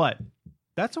 But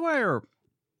that's where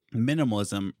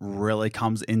minimalism really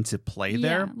comes into play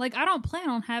there. Like, I don't plan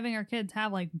on having our kids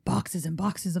have like boxes and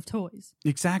boxes of toys.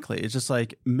 Exactly. It's just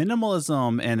like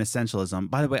minimalism and essentialism.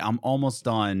 By the way, I'm almost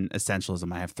done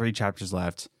essentialism. I have 3 chapters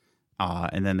left.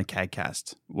 And then the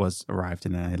CADcast arrived,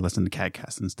 and then I listened to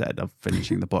CADcast instead of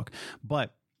finishing the book.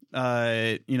 But,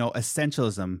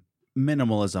 essentialism,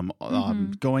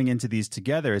 minimalism, going into these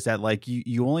together is that like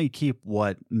you only keep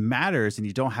what matters, and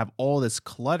you don't have all this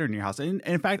clutter in your house. And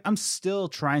in fact, I'm still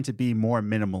trying to be more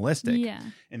minimalistic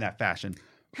in that fashion.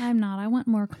 I'm not. I want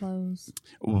more clothes.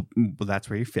 Well, that's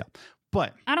where you fail.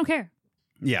 But I don't care.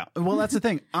 Yeah. Well, that's the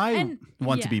thing. I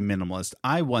want to be minimalist.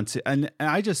 I want to, and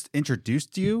I just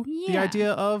introduced you the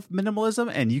idea of minimalism,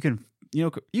 and you can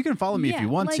follow me if you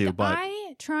want to, but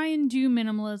I try and do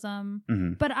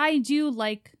minimalism, but I do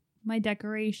like my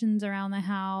decorations around the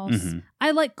house.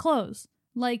 I like clothes,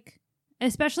 like,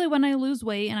 especially when I lose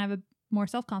weight and I have more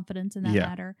self-confidence in that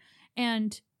matter.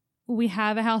 And we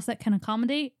have a house that can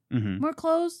accommodate more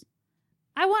clothes.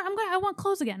 I want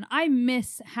clothes again. I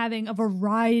miss having a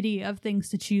variety of things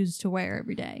to choose to wear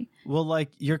every day. Well, like,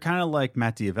 you're kind of like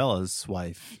Matt D'Avella's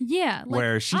wife. Yeah. Like,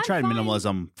 where she tried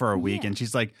minimalism for a week and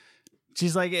she's like,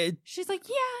 yeah,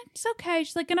 it's okay.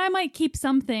 She's like, and I might keep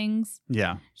some things.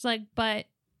 Yeah. She's like, but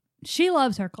she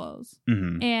loves her clothes.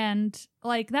 Mm-hmm. And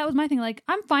like, that was my thing. Like,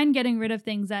 I'm fine getting rid of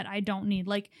things that I don't need.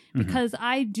 Like, because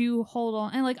I do hold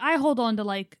on. And like, I hold on to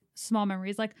like small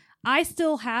memories. Like, I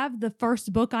still have the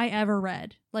first book I ever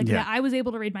read. Like, that I was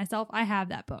able to read myself. I have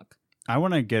that book. I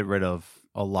want to get rid of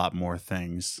a lot more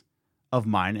things of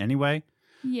mine anyway.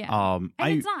 Yeah.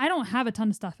 And it's not, I don't have a ton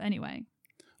of stuff anyway.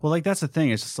 Well, like, that's the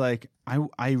thing. It's just like,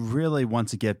 I really want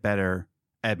to get better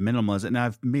at minimalism, and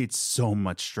I've made so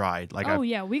much stride. Like,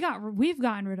 we've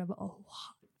gotten rid of a lot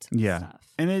of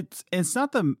stuff. And it's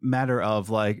not the matter of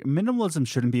like, minimalism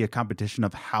shouldn't be a competition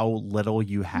of how little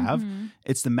you have.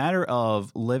 It's the matter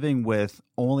of living with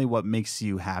only what makes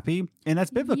you happy, and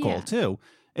that's biblical too.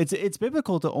 It's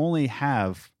biblical to only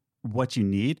have what you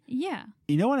need. Yeah.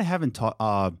 You know what I haven't taught?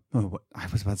 I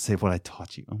was about to say what I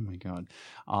taught you. Oh my god.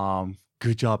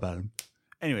 Good job, Adam.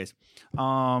 Anyways,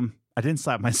 I didn't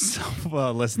slap myself,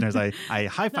 listeners. I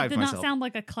high-fived myself. That did not sound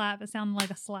like a clap. It sounded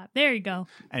like a slap. There you go.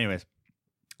 Anyways,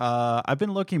 I've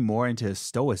been looking more into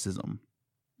Stoicism.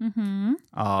 Mm-hmm.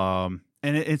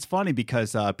 And it's funny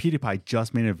because PewDiePie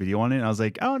just made a video on it, and I was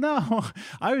like, oh no,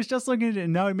 I was just looking at it,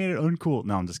 and now he made it uncool.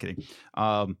 No, I'm just kidding.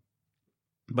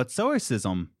 But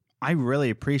Stoicism, I really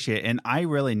appreciate, and I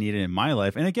really need it in my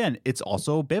life. And again, it's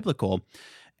also biblical.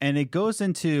 And it goes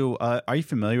into, are you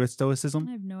familiar with Stoicism?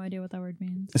 I have no idea what that word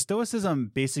means.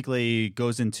 Stoicism basically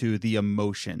goes into the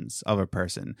emotions of a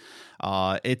person.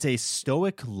 It's a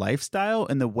stoic lifestyle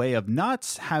in the way of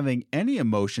not having any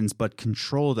emotions, but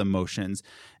controlled emotions.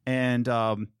 And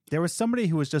there was somebody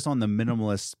who was just on the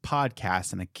Minimalist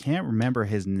podcast, and I can't remember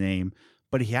his name,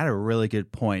 but he had a really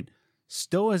good point.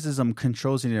 Stoicism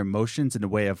controls your emotions in a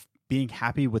way of being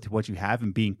happy with what you have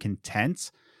and being content.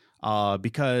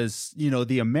 Because,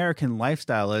 the American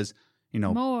lifestyle is,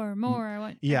 more.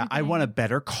 I want a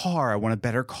better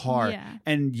car. Yeah.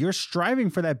 And you're striving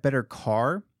for that better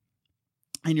car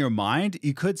in your mind.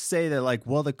 You could say that like,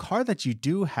 well, the car that you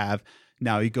do have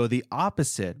now, you go the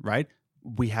opposite, right?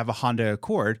 We have a Honda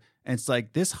Accord, and it's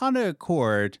like, this Honda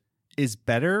Accord is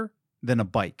better than a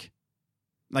bike.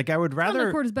 Like, I would rather. Honda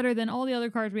Accord is better than all the other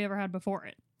cars we ever had before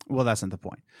it. Well, that's not the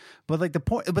point. But like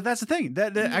but that's the thing.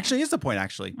 That actually is the point,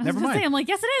 actually. Never mind. I'm like,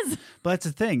 yes, it is. But that's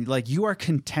the thing. Like, you are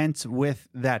content with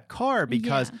that car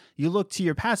because you look to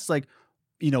your past. Like,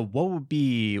 what would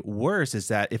be worse is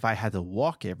that if I had to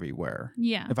walk everywhere.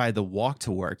 Yeah. If I had to walk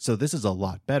to work. So this is a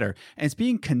lot better. And it's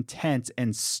being content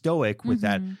and stoic with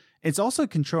that. It's also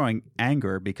controlling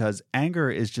anger, because anger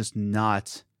is just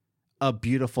not a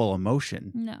beautiful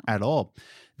emotion at all.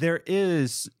 There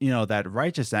is, that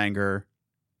righteous anger.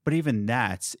 But even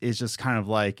that is just kind of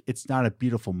like, it's not a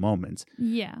beautiful moment.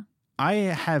 Yeah. I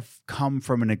have come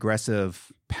from an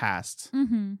aggressive past.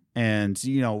 And,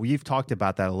 we've talked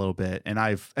about that a little bit. And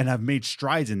I've made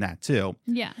strides in that too.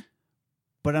 Yeah.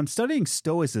 But I'm studying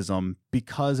Stoicism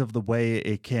because of the way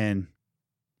it can,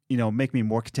 make me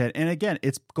more content. And again,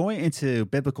 it's going into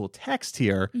biblical text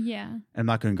here. Yeah. I'm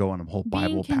not going to go on a whole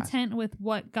Bible Being content with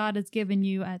what God has given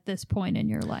you at this point in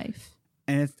your life.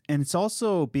 And it's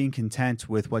also being content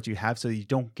with what you have so you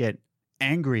don't get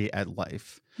angry at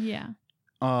life. Yeah.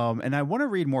 And I want to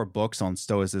read more books on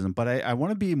Stoicism, but I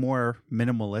want to be more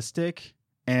minimalistic.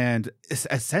 And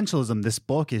Essentialism, this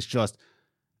book is just,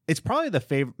 it's probably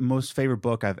the most favorite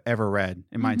book I've ever read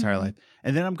in my entire life.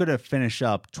 And then I'm going to finish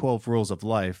up 12 Rules of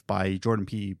Life by Jordan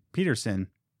P. Peterson.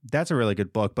 That's a really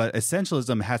good book, but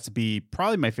Essentialism has to be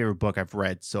probably my favorite book I've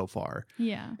read so far.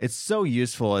 Yeah. It's so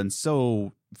useful and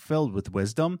so filled with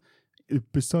wisdom,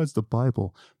 besides the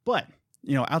Bible. But,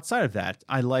 outside of that,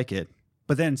 I like it.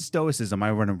 But then Stoicism,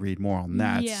 I want to read more on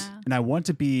that. Yeah. And I want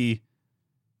to be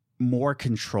more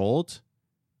controlled.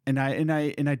 And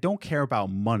I don't care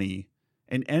about money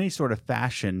in any sort of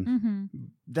fashion.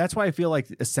 That's why I feel like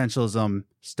Essentialism,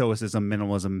 Stoicism,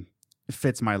 Minimalism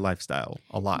fits my lifestyle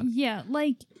a lot. Yeah,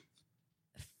 like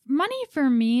money for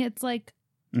me, it's like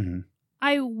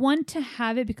I want to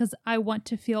have it because I want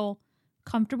to feel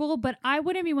comfortable, but I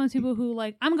wouldn't be one of those people who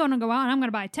like, I'm going to go out and I'm going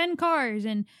to buy 10 cars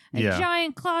and a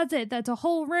giant closet that's a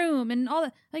whole room and all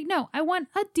that. Like, no, I want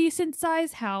a decent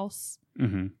size house.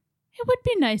 It would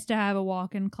be nice to have a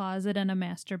walk-in closet and a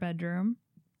master bedroom.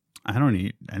 I don't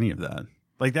need any of that.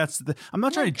 Like, I'm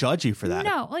not trying to judge you for that.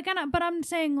 No, like, but I'm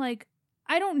saying like,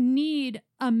 I don't need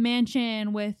a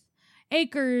mansion with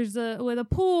acres, with a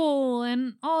pool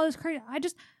and all this crazy. I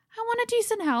want a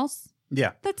decent house.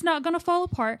 Yeah. That's not going to fall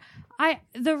apart.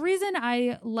 The reason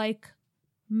I like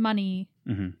money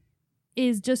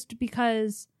is just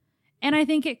because, and I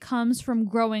think it comes from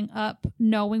growing up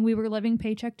knowing we were living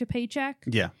paycheck to paycheck.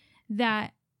 Yeah.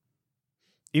 That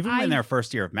even in our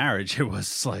first year of marriage, it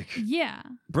was like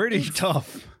pretty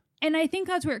tough. And I think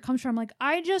that's where it comes from. Like,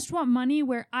 I just want money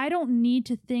where I don't need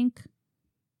to think,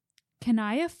 can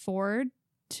I afford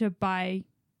to buy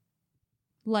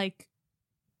like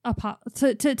a pot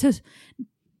to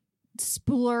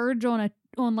splurge on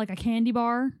like a candy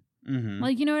bar?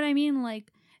 Like, you know what I mean?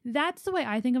 Like, that's the way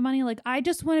I think of money. Like, I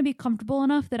just want to be comfortable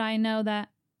enough that I know that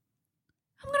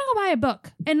I'm going to go buy a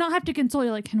book and not have to console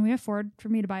you. Like, can we afford for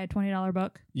me to buy a $20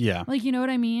 book? Yeah. Like, you know what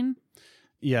I mean?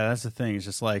 Yeah, that's the thing. It's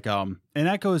just like, and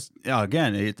that goes,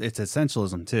 again, it's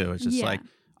essentialism too. It's just like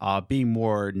being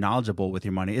more knowledgeable with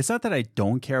your money. It's not that I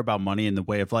don't care about money in the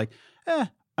way of like,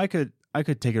 I could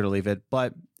take it or leave it.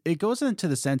 But it goes into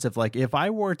the sense of like, if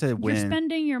I were to win. You're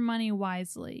spending your money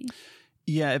wisely.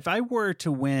 Yeah, if I were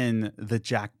to win the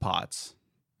jackpots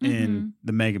in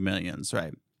the Mega Millions,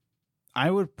 right, I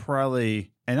would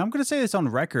probably, and I'm going to say this on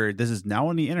record, this is now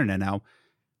on the internet now,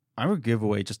 I would give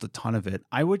away just a ton of it.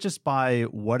 I would just buy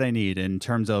what I need in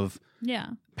terms of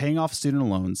paying off student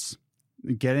loans,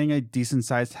 getting a decent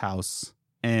sized house,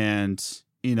 and,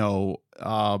 you know,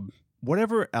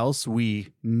 whatever else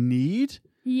we need.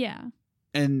 Yeah.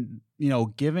 And, you know,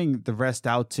 giving the rest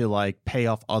out to like pay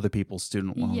off other people's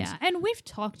student loans. Yeah. And we've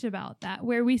talked about that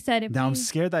where we said now I'm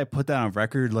scared that I put that on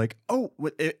record. Like, oh,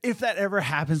 if that ever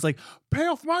happens, like pay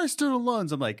off my student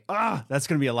loans. I'm like, that's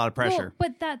going to be a lot of pressure. Well,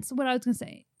 but that's what I was going to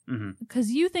say.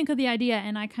 Because you think of the idea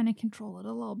and I kind of control it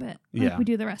a little bit. Like we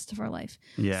do the rest of our life.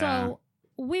 Yeah. So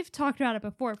we've talked about it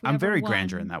before. I'm very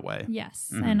grandeur in that way.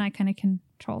 Yes. And I kind of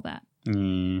control that.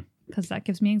 Because that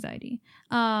gives me anxiety.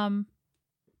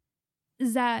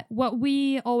 Is that what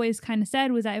we always kind of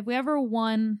said was that if we ever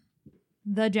won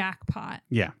the jackpot,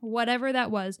 whatever that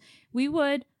was, we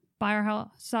would buy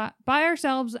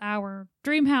ourselves our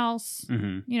dream house,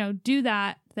 you know, do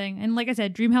that thing. And like I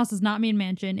said, dream house does not mean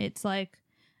mansion. It's like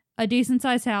a decent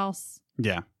sized house.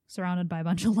 Yeah. Surrounded by a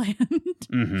bunch of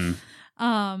land.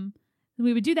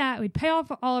 We would do that. We'd pay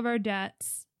off all of our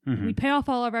debts. We'd pay off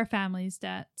all of our family's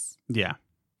debts. Yeah.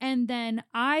 And then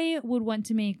I would want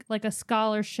to make like a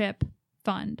scholarship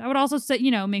fund. I would also say,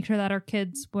 you know, make sure that our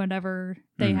kids, whenever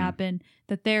they happen,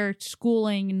 that their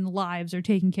schooling and lives are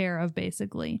taken care of,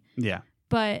 basically. Yeah.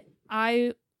 But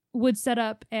I would set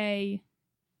up a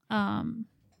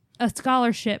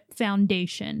scholarship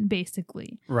foundation,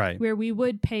 basically. Right. Where we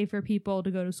would pay for people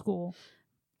to go to school,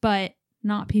 but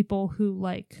not people who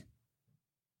like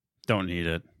don't need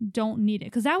it.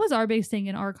 Because that was our biggest thing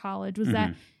in our college was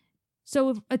that, so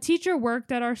if a teacher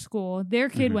worked at our school, their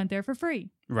kid went there for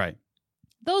free. Right.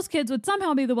 Those kids would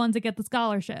somehow be the ones that get the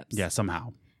scholarships. Yeah,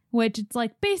 somehow. Which it's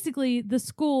like basically the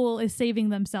school is saving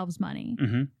themselves money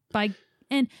by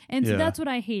and so that's what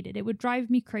I hated. It would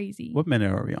drive me crazy. What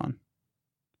minute are we on?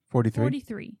 43?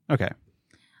 43. Okay.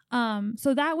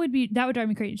 So that would drive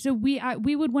me crazy. So we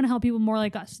would want to help people more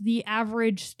like us, the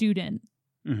average student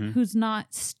who's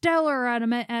not stellar at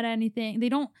anything. They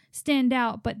don't stand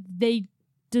out, but they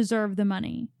deserve the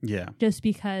money. Yeah. Just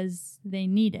because they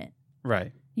need it.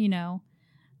 Right. You know.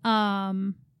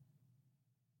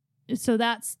 So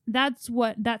that's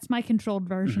my controlled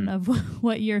version of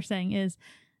what you're saying is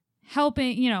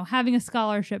helping, you know, having a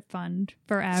scholarship fund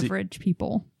for average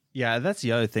people. Yeah, that's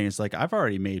the other thing. It's like I've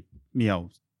already made, you know,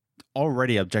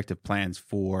 objective plans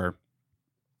for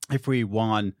if we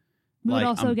won. We would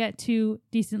also get 2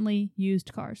 decently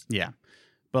used cars. Yeah.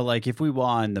 But like if we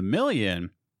won the million,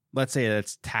 let's say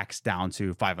that's taxed down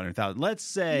to 500,000. Let's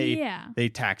say they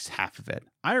tax half of it.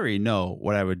 I already know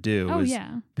what I would do is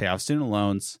pay off student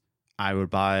loans. I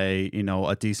would buy, you know,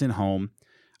 a decent home.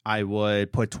 I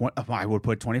would put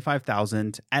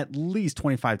 25,000, at least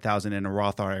 25,000 in a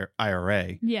Roth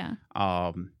IRA. Yeah.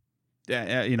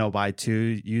 You know, buy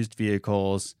 2 used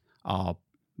vehicles,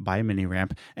 buy a mini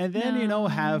ramp, and then you know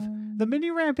have the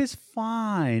mini ramp is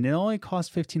fine. It only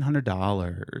costs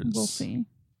 $1,500. We'll see.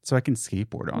 So I can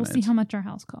skateboard on it. We'll see how much our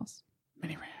house costs.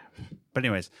 Mini ramp. But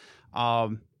anyways,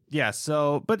 yeah.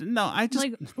 So, but no, I just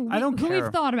like, I don't care.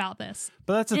 We've thought about this,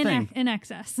 but that's the thing. In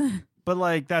excess. But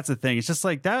like that's the thing. It's just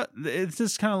like that. It's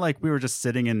just kind of like we were just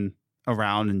sitting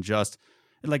around and just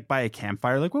like by a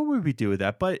campfire. Like, what would we do with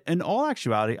that? But in all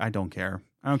actuality, I don't care.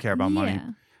 I don't care about money.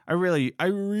 I really.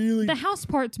 The house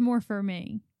part's more for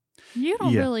me. You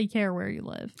don't really care where you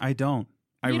live. I don't.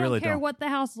 I really don't. You don't care what the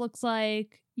house looks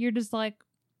like. You're just like,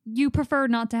 you prefer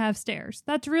not to have stairs.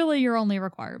 That's really your only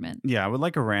requirement. Yeah, I would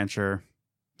like a rancher.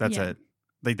 That's it.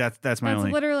 Like that's my only.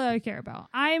 That's literally all I care about.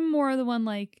 I'm more the one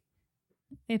like,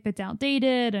 if it's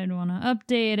outdated, I don't want to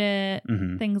update it.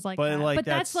 Things like that. Like, but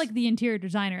that's like the interior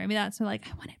designer. I mean, that's like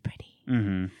I want it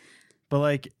pretty. But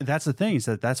like that's the thing is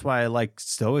that's why I like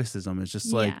stoicism. It's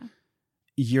just like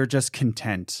you're just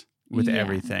content with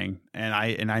everything, and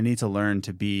I need to learn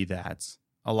to be that.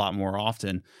 a lot more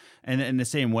often. And in the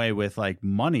same way with like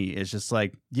money, it's just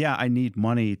like, yeah, I need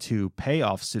money to pay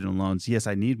off student loans. Yes,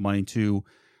 I need money to,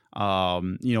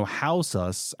 house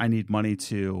us. I need money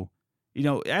to,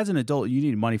 as an adult, you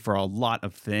need money for a lot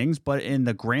of things. But in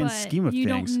the grand scheme of things, you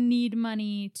don't need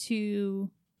money to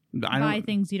buy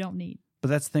things you don't need. But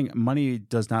that's the thing. Money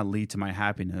does not lead to my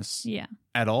happiness. Yeah.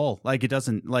 At all. Like it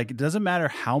doesn't matter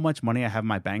how much money I have in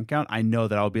my bank account. I know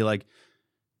that I'll be like,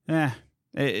 I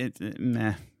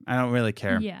don't really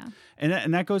care. Yeah.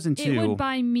 And that goes into... It would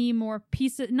buy me more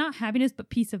not happiness, but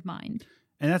peace of mind.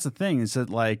 And that's the thing, is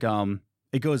that like,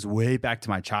 it goes way back to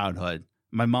my childhood.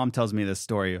 My mom tells me this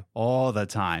story all the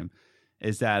time,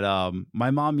 is that my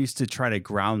mom used to try to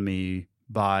ground me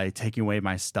by taking away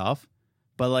my stuff.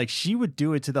 But like she would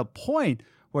do it to the point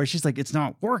where she's like, it's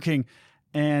not working.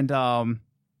 And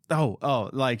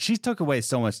like she took away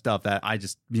so much stuff that I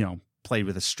just, played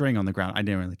with a string on the ground. I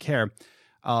didn't really care.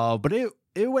 But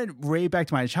it went way back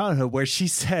to my childhood where she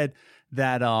said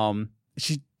that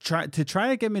she tried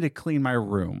to get me to clean my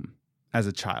room as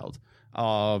a child.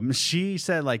 She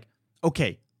said like,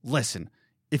 okay, listen,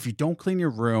 if you don't clean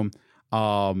your room,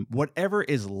 whatever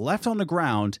is left on the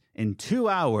ground in 2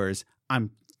 hours,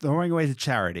 I'm throwing away to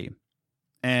charity.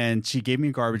 And she gave me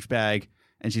a garbage bag,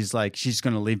 and she's like, she's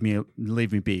going to leave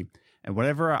me be. And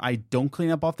whatever I don't clean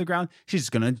up off the ground, she's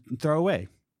just going to throw away.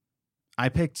 I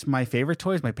picked my favorite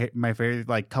toys, my favorite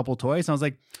like couple toys. And I was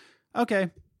like,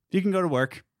 okay, you can go to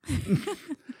work.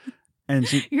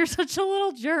 And you're such a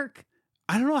little jerk.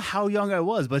 I don't know how young I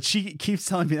was, but she keeps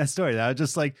telling me that story. That I was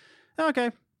just like, okay,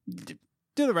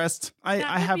 do the rest.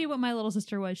 That would be what my little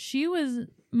sister was.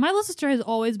 My little sister has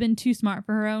always been too smart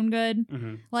for her own good.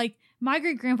 Mm-hmm. Like my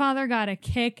great grandfather got a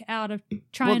kick out of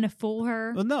trying to fool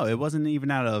her. Well, no, it wasn't even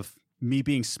out of me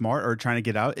being smart or trying to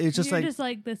get out. It's just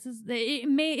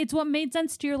it's what made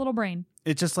sense to your little brain.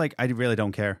 It's just like, I really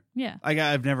don't care. Yeah. Like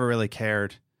I've never really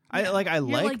cared. Yeah.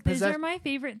 These are my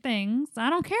favorite things. I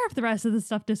don't care if the rest of the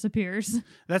stuff disappears.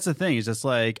 That's the thing. It's just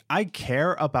like, I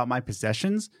care about my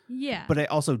possessions. Yeah. But I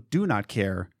also do not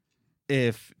care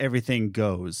if everything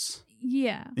goes.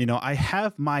 Yeah. I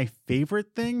have my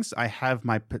favorite things. I have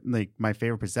my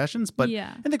favorite possessions. But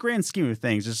in the grand scheme of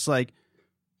things, it's like,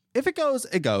 if it goes,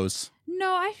 it goes.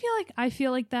 No, I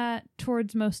feel like that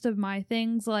towards most of my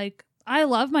things. Like, I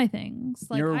love my things.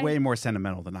 Like, you're way more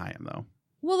sentimental than I am, though.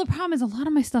 Well, the problem is a lot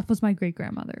of my stuff was my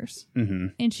great-grandmother's. Mm-hmm.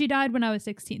 And she died when I was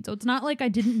 16. So it's not like I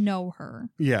didn't know her.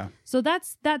 Yeah. So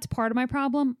that's part of my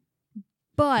problem.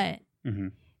 But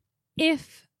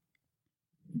if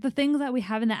the things that we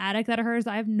have in the attic that are hers,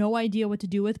 I have no idea what to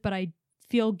do with, but I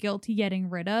feel guilty getting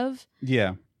rid of.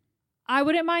 Yeah. I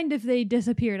wouldn't mind if they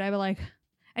disappeared.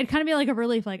 I'd kind of be like a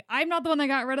relief. Like, I'm not the one that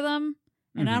got rid of them,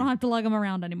 and I don't have to lug them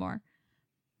around anymore.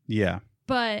 Yeah.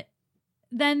 But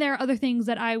then there are other things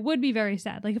that I would be very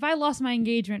sad. Like if I lost my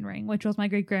engagement ring, which was my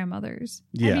great-grandmother's,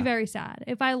 I'd be very sad.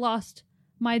 If I lost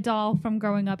my doll from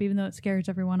growing up, even though it scares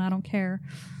everyone, I don't care.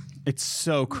 It's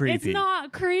so creepy. It's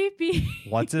not creepy.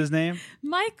 What's his name?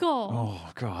 Michael.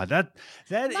 Oh God, that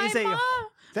is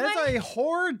a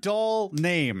horror doll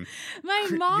name. My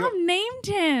mom named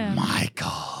him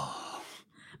Michael.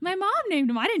 My mom named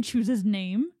him. I didn't choose his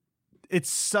name. It's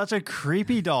such a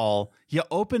creepy doll. You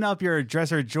open up your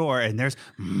dresser drawer and there's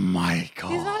Michael.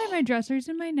 He's not in my dresser. He's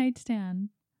in my nightstand.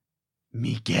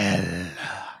 Miguel.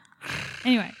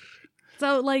 Anyway,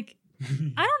 so like,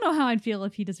 I don't know how I'd feel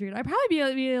if he disappeared. I'd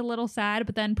probably be a little sad,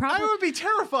 but then probably... I would be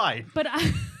terrified. But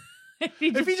if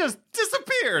he just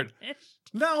disappeared.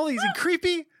 Not only is he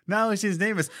creepy, not only is his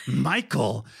name is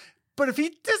Michael, but if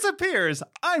he disappears,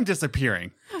 I'm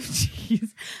disappearing. Oh, jeez.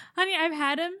 Honey, I've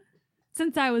had him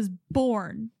since I was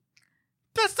born.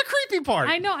 That's the creepy part.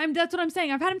 I know. That's what I'm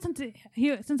saying. I've had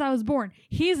him since I was born.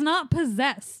 He's not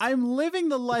possessed. I'm living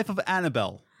the life of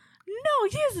Annabelle. No,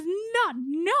 he is not.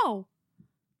 No.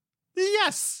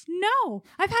 Yes. No.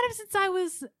 I've had him since I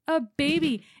was a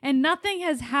baby, and nothing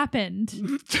has happened.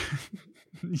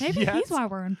 Maybe he's why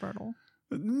we're infertile.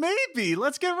 Maybe.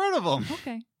 Let's get rid of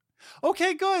him.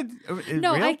 Okay, good.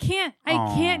 No, real? I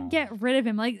can't get rid of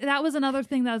him. Like, that was another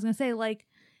thing that I was going to say. Like,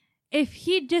 if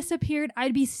he disappeared,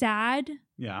 I'd be sad.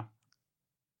 Yeah.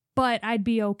 But I'd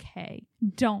be okay.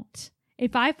 Don't.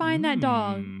 If I find that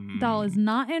doll is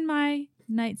not in my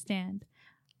nightstand,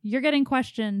 you're getting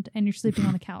questioned and you're sleeping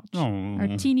on the couch.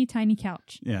 Our teeny tiny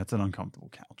couch. Yeah, it's an uncomfortable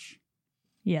couch.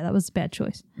 Yeah, that was a bad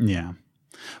choice. Yeah.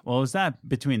 Well, it was that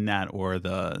between that or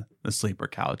the sleeper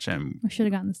couch, and I should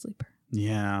have gotten the sleeper.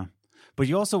 Yeah. But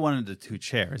you also wanted the 2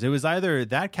 chairs. It was either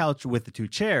that couch with the 2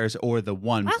 chairs or the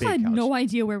one big couch. I also had no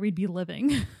idea where we'd be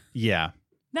living. Yeah.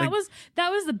 That was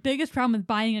the biggest problem with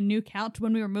buying a new couch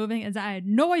when we were moving, is I had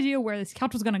no idea where this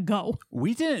couch was going to go.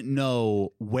 We didn't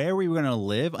know where we were going to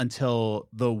live until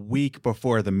the week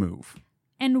before the move.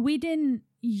 And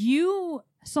you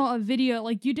saw a video,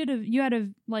 like you had a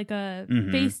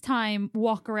FaceTime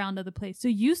walk around of the place. So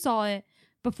you saw it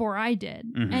before I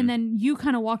did. Mm-hmm. And then you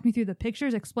kind of walked me through the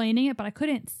pictures explaining it, but I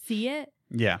couldn't see it.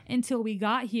 Yeah. Until we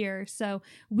got here. So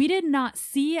we did not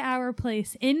see our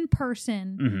place in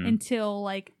person until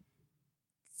like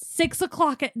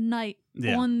 6:00 at night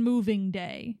on moving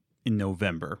day. In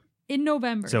November.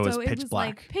 So it was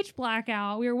like pitch black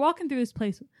out. We were walking through this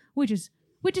place, which is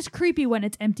creepy when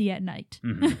it's empty at night.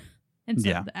 Mm-hmm. And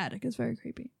so the attic is very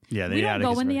creepy. Yeah, we don't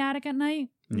go in the attic at night.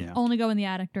 Yeah. Only go in the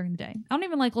attic during the day. I don't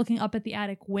even like looking up at the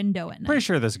attic window at night. Pretty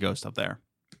sure there's a ghost up there.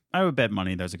 I would bet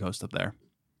money there's a ghost up there.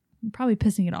 I'm probably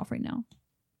pissing it off right now.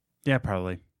 Yeah,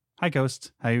 probably. Hi,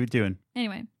 ghost. How you doing?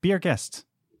 Anyway. Be our guest.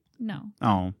 No.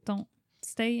 Oh. Don't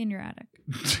stay in your attic.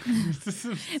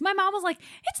 My mom was like,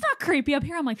 it's not creepy up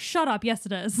here. I'm like, shut up. Yes,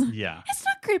 it is. Yeah. It's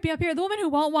not creepy up here. The woman who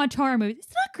won't watch horror movies.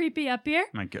 It's not creepy up here.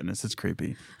 My goodness, it's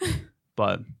creepy.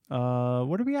 But,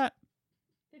 what are we at?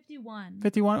 51.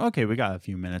 51? Okay, we got a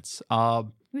few minutes.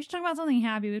 We should talk about something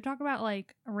happy. We talk about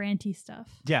like ranty stuff.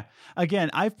 Yeah.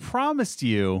 Again, I've promised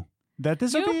you that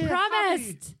this will be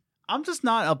promised. Happy. I'm just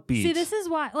not upbeat. See, this is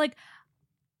why, like,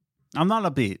 I'm not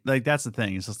upbeat. Like, that's the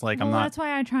thing. It's just like, I'm not. That's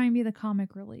why I try and be the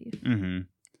comic relief. Mm-hmm.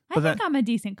 I think I'm a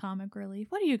decent comic relief.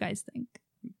 What do you guys think?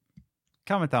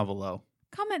 Comment down below.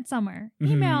 Comment somewhere.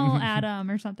 Email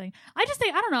Adam or something. I just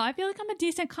think, I don't know. I feel like I'm a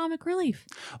decent comic relief.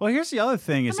 Well, here's the other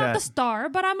thing is I'm not the star,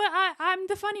 but I'm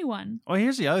the funny one. Well,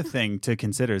 here's the other thing to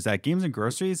consider is that Games and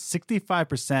Groceries,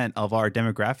 65% of our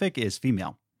demographic is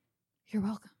female. You're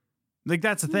welcome. Like,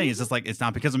 that's the thing. It's just like, it's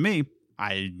not because of me.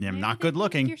 I am not good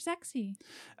looking. You're sexy.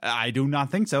 I do not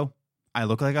think so. I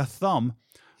look like a thumb.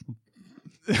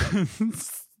 I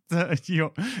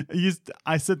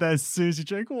said that as soon as you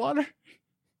drank water.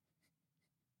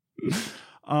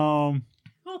 Why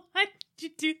did you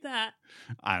do that?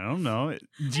 I don't know. I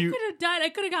could have died. I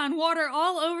could have gotten water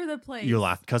all over the place. You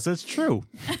laughed because it's true.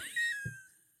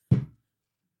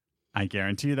 I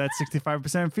guarantee you that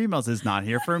 65% of females is not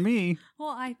here for me.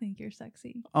 Well, I think you're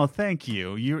sexy. Oh, thank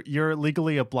you. You're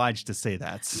legally obliged to say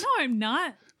that. No, I'm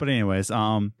not. But anyways,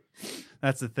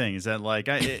 that's the thing is that like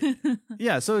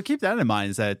yeah. So keep that in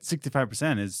mind is that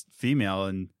 65% is female,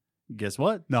 and guess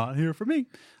what? Not here for me.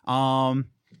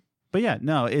 But yeah,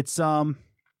 no, it's what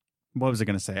was I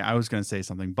gonna say? I was gonna say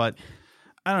something, but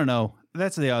I don't know.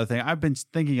 That's the other thing. I've been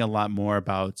thinking a lot more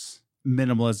about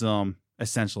minimalism,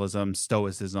 essentialism,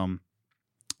 stoicism,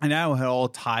 and how it all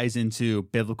ties into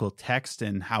biblical text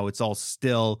and how it's all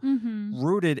still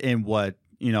rooted in what,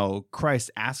 you know,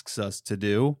 Christ asks us to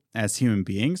do as human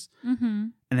beings. Mm-hmm.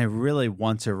 And I really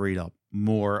want to read up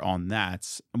more on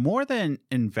that, more than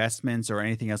investments or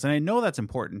anything else. And I know that's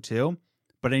important too,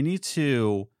 but I need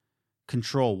to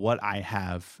control what I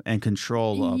have and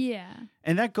control of. Yeah.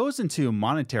 And that goes into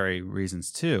monetary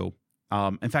reasons too.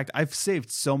 In fact, I've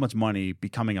saved so much money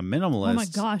becoming a minimalist. Oh my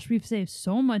gosh, we've saved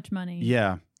so much money.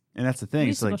 Yeah. And that's the thing. We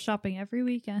used to go shopping every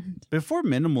weekend. Before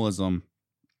minimalism,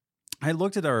 I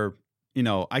looked at our,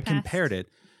 I compared it,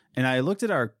 and I looked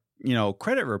at our,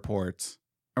 credit reports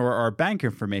or our bank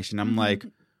information. I'm like,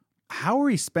 how are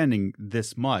we spending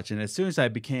this much? And as soon as I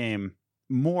became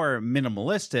more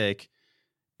minimalistic,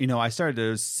 I started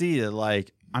to see that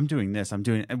like I'm doing this,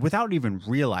 without even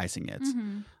realizing it.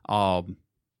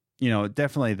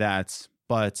 Definitely that.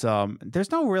 But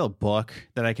there's no real book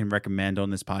that I can recommend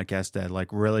on this podcast that like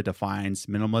really defines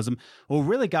minimalism. What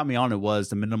really got me on it was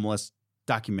the Minimalist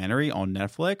documentary on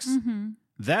Netflix.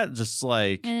 That just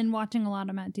like... And watching a lot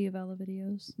of Matt D'Avella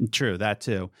videos. True, that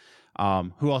too.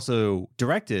 Who also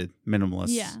directed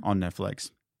Minimalist on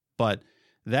Netflix. But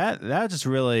that just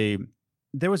really...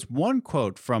 There was one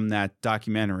quote from that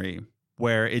documentary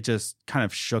where it just kind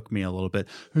of shook me a little bit.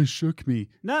 It shook me.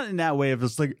 Not in that way of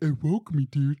just like, it woke me,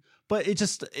 dude. But it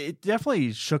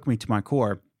definitely shook me to my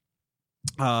core.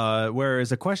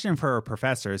 Whereas a question for a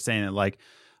professor is saying that like,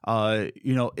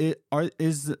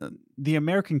 is the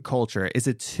American culture, is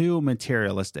it too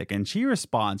materialistic? And she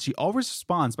always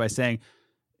responds by saying,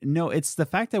 no, it's the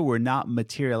fact that we're not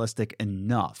materialistic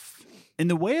enough. In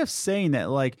the way of saying that,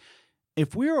 like,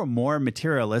 if we were more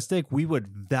materialistic, we would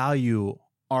value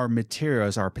our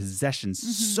materials, our possessions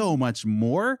so much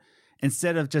more,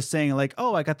 instead of just saying like,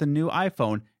 oh, I got the new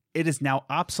iPhone. It is now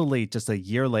obsolete. Just a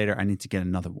year later, I need to get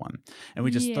another one. And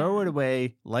we just throw it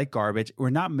away like garbage. We're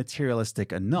not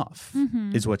materialistic enough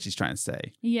is what she's trying to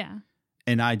say. Yeah.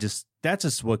 And that's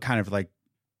just what kind of like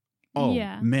Oh,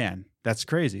 yeah. man, that's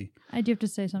crazy. I do have to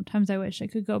say, sometimes I wish I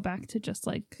could go back to just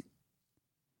like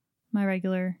my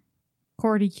regular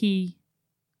QWERTY key.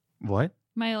 What?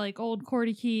 My like old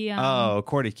QWERTY key.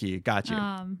 QWERTY key.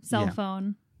 Gotcha. Cell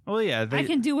phone. Well, yeah. I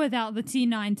can do without the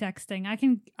T9 texting.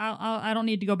 I don't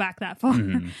need to go back that far.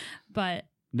 Mm-hmm. But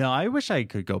no, I wish I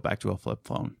could go back to a flip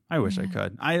phone. I wish I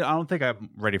could. I don't think I'm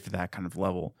ready for that kind of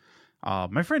level.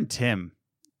 My friend Tim,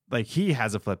 like he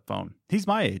has a flip phone. He's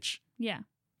my age. Yeah.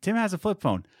 Tim has a flip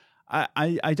phone.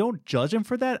 I don't judge him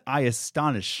for that. I'm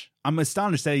astonished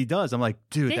that he does. I'm like,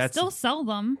 dude, they still sell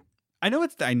them. I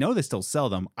know they still sell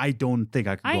them. I don't think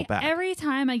I could go back. Every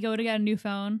time I go to get a new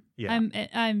phone, yeah.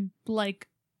 I'm like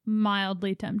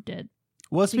mildly tempted.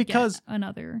 Well, it's because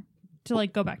to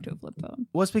like go back to a flip phone.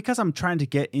 Well, it's because I'm trying to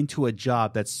get into a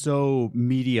job that's so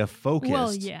media focused.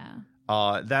 Well, yeah.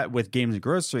 That with games and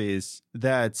groceries,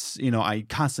 that's, I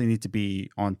constantly need to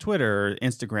be on Twitter,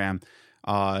 Instagram,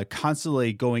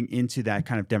 constantly going into that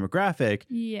kind of demographic.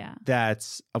 Yeah.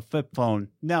 That's a flip phone.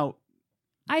 Now,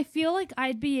 I feel like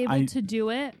I'd be able to do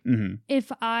it mm-hmm.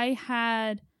 if I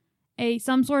had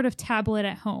some sort of tablet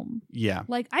at home. Yeah.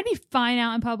 Like I'd be fine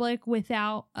out in public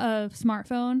without a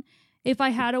smartphone if I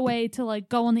had a way to like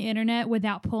go on the internet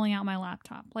without pulling out my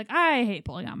laptop. Like I hate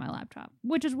pulling out my laptop,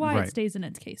 which is why it stays in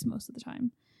its case most of the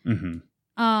time.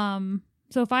 Mm-hmm.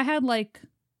 So if I had like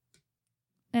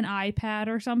an iPad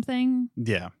or something,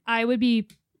 yeah, I would be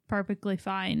perfectly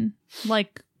fine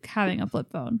like having a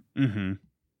flip phone. Mm-hmm.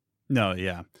 No,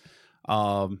 yeah.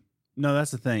 No,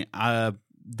 that's the thing.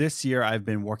 This year I've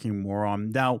been working more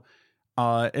on now.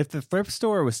 If the thrift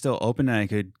store was still open and I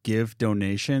could give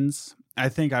donations, I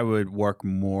think I would work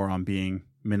more on being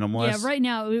minimalist. Yeah, right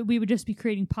now we would just be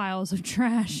creating piles of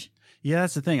trash. Yeah,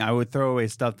 that's the thing. I would throw away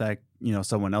stuff that,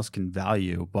 someone else can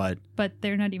value, but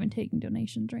they're not even taking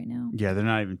donations right now. Yeah, they're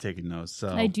not even taking those. So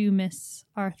I do miss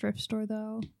our thrift store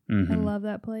though. Mm-hmm. I love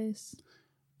that place.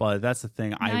 But that's the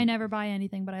thing. I never buy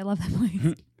anything, but I love that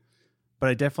place. But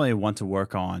I definitely want to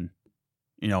work on,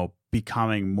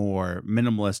 becoming more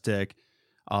minimalistic,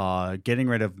 getting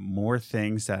rid of more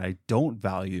things that I don't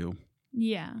value.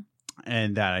 Yeah.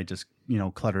 And that I just,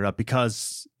 cluttered up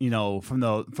because, from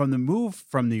the move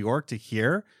from New York to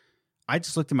here, I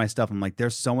just looked at my stuff. I'm like,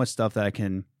 there's so much stuff that I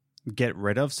can get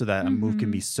rid of so that a move can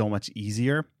be so much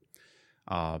easier.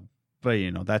 But,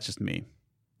 that's just me.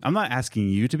 I'm not asking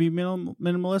you to be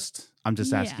minimalist. I'm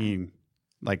just asking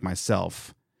like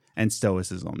myself and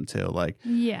stoicism too. Like,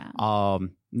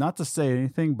 not to say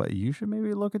anything, but you should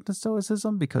maybe look into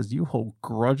stoicism because you hold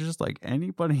grudges like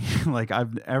anybody like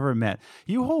I've ever met.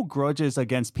 You hold grudges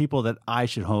against people that I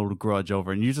should hold a grudge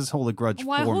over, and you just hold a grudge for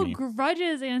me. I hold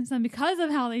grudges against them because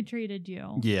of how they treated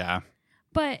you. Yeah.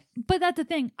 But that's the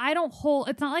thing. I don't hold.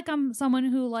 It's not like I'm someone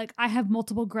who like I have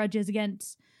multiple grudges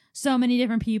against so many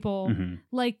different people. Mm-hmm.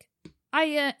 Like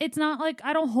it's not like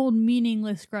I don't hold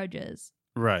meaningless grudges.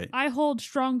 Right. I hold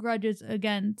strong grudges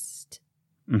against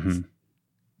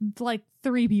like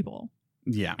 3 people.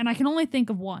 Yeah. And I can only think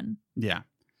of one. Yeah.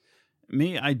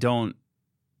 Me, I don't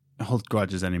hold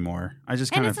grudges anymore. I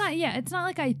just kind of. It's not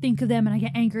like I think of them and I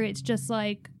get angry. It's just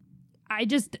like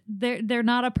they're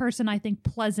not a person I think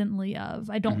pleasantly of.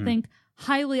 I don't think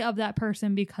highly of that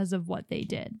person because of what they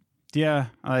did. Yeah.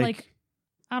 Like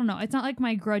I don't know. It's not like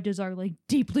my grudges are like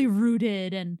deeply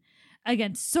rooted and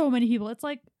against so many people. It's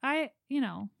like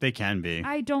they can be.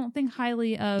 I don't think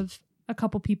highly of a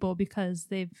couple people because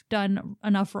they've done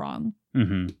enough wrong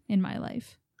in my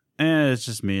life. And it's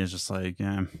just me. It's just like,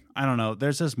 I don't know.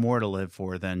 There's just more to live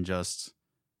for than just,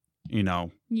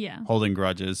 holding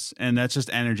grudges. And that's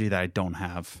just energy that I don't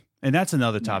have. And that's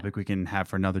another topic we can have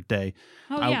for another day.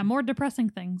 Oh, more depressing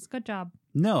things. Good job.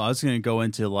 No, I was going to go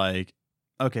into like,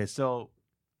 okay, so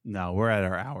no, we're at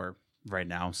our hour right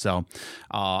now. So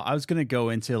I was going to go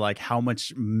into like how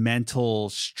much mental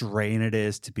strain it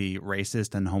is to be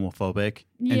racist and homophobic.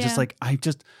 Yeah. And just like,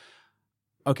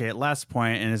 last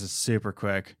point, and this is super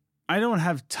quick. I don't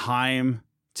have time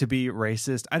to be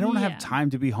racist. I don't have time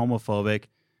to be homophobic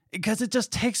because it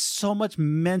just takes so much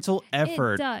mental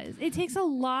effort. It does. It takes a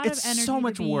lot of energy. So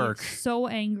much to be work. So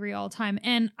angry all the time.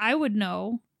 And I would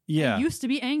know. Yeah. I used to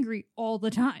be angry all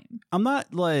the time. I'm not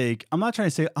trying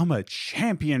to say I'm a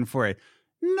champion for it.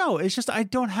 No, it's just I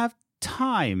don't have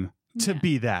time to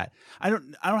be that. I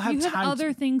don't have time. You have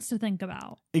other things to think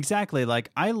about. Exactly.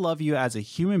 Like I love you as a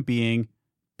human being,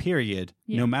 period.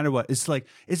 Yeah. No matter what. It's like,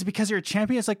 is it because you're a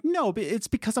champion? It's like, no, but it's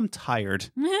because I'm tired.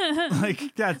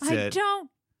 Like that's it. I don't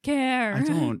care. I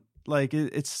don't like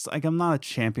it's like I'm not a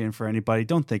champion for anybody.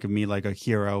 Don't think of me like a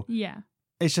hero. Yeah.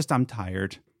 It's just I'm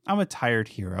tired. I'm a tired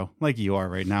hero, like you are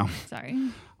right now. Sorry.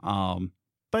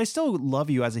 but I still love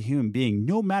you as a human being,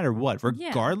 no matter what.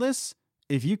 Regardless,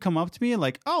 if you come up to me and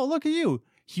like, oh, look at you,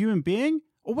 human being.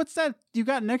 Oh, what's that you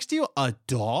got next to you? A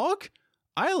dog?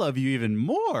 I love you even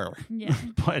more. Yeah.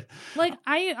 But like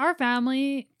our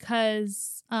family,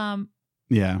 because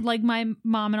like my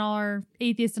mom and all are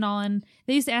atheists and all, and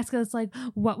they used to ask us like,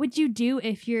 what would you do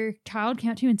if your child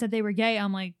came up to you and said they were gay?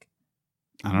 I'm like,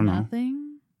 I don't know.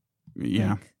 Nothing.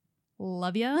 Yeah. Like,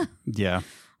 love ya. Yeah.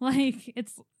 Like,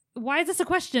 why is this a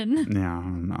question? Yeah, I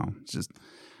don't know. It's just,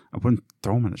 I wouldn't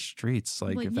throw them in the streets,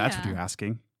 like if that's what you're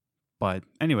asking. But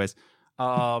anyways,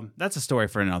 that's a story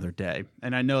for another day.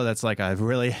 And I know that's like a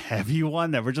really heavy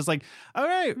one that we're just like, all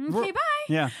right. Okay, bye.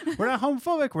 Yeah. We're not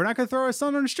homophobic. We're not going to throw our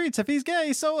son on the streets if he's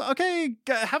gay. So, okay,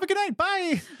 have a good night.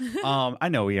 Bye. I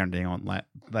know we aren't on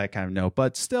that kind of note,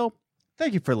 but still,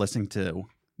 thank you for listening to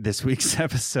this week's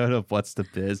episode of What's the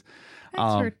Biz.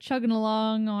 Thanks for chugging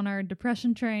along on our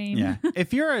depression train. Yeah.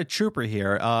 If you're a trooper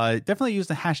here, definitely use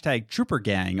the hashtag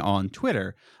TrooperGang on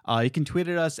Twitter. You can tweet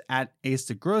at us at Ace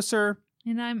the Grocer.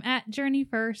 And I'm at Journey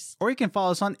First. Or you can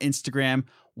follow us on Instagram.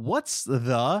 What's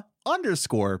the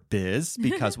 _biz?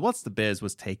 Because What's the Biz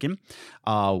was taken.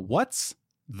 What's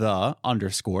the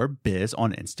 _biz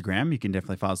on Instagram. You can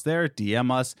definitely follow us there.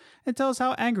 DM us and tell us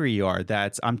how angry you are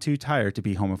that I'm too tired to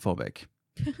be homophobic.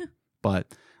 But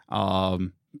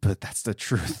that's the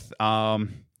truth.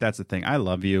 That's the thing. I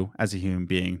love you as a human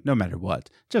being, no matter what.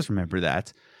 Just remember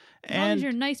that. As long as you're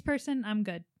a nice person, I'm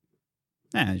good.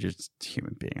 You're just a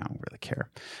human being. I don't really care.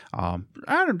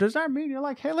 Adam, does that mean you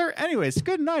like Hitler? Anyways,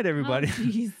 good night, everybody.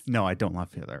 Oh, no, I don't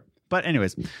love Hitler. But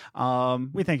anyways,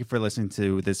 we thank you for listening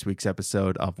to this week's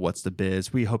episode of What's the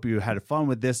Biz. We hope you had fun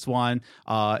with this one.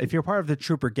 If you're part of the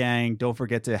Trooper Gang, don't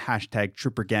forget to hashtag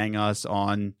TrooperGang us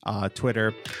on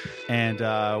Twitter. And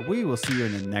we will see you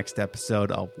in the next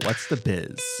episode of What's the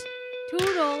Biz.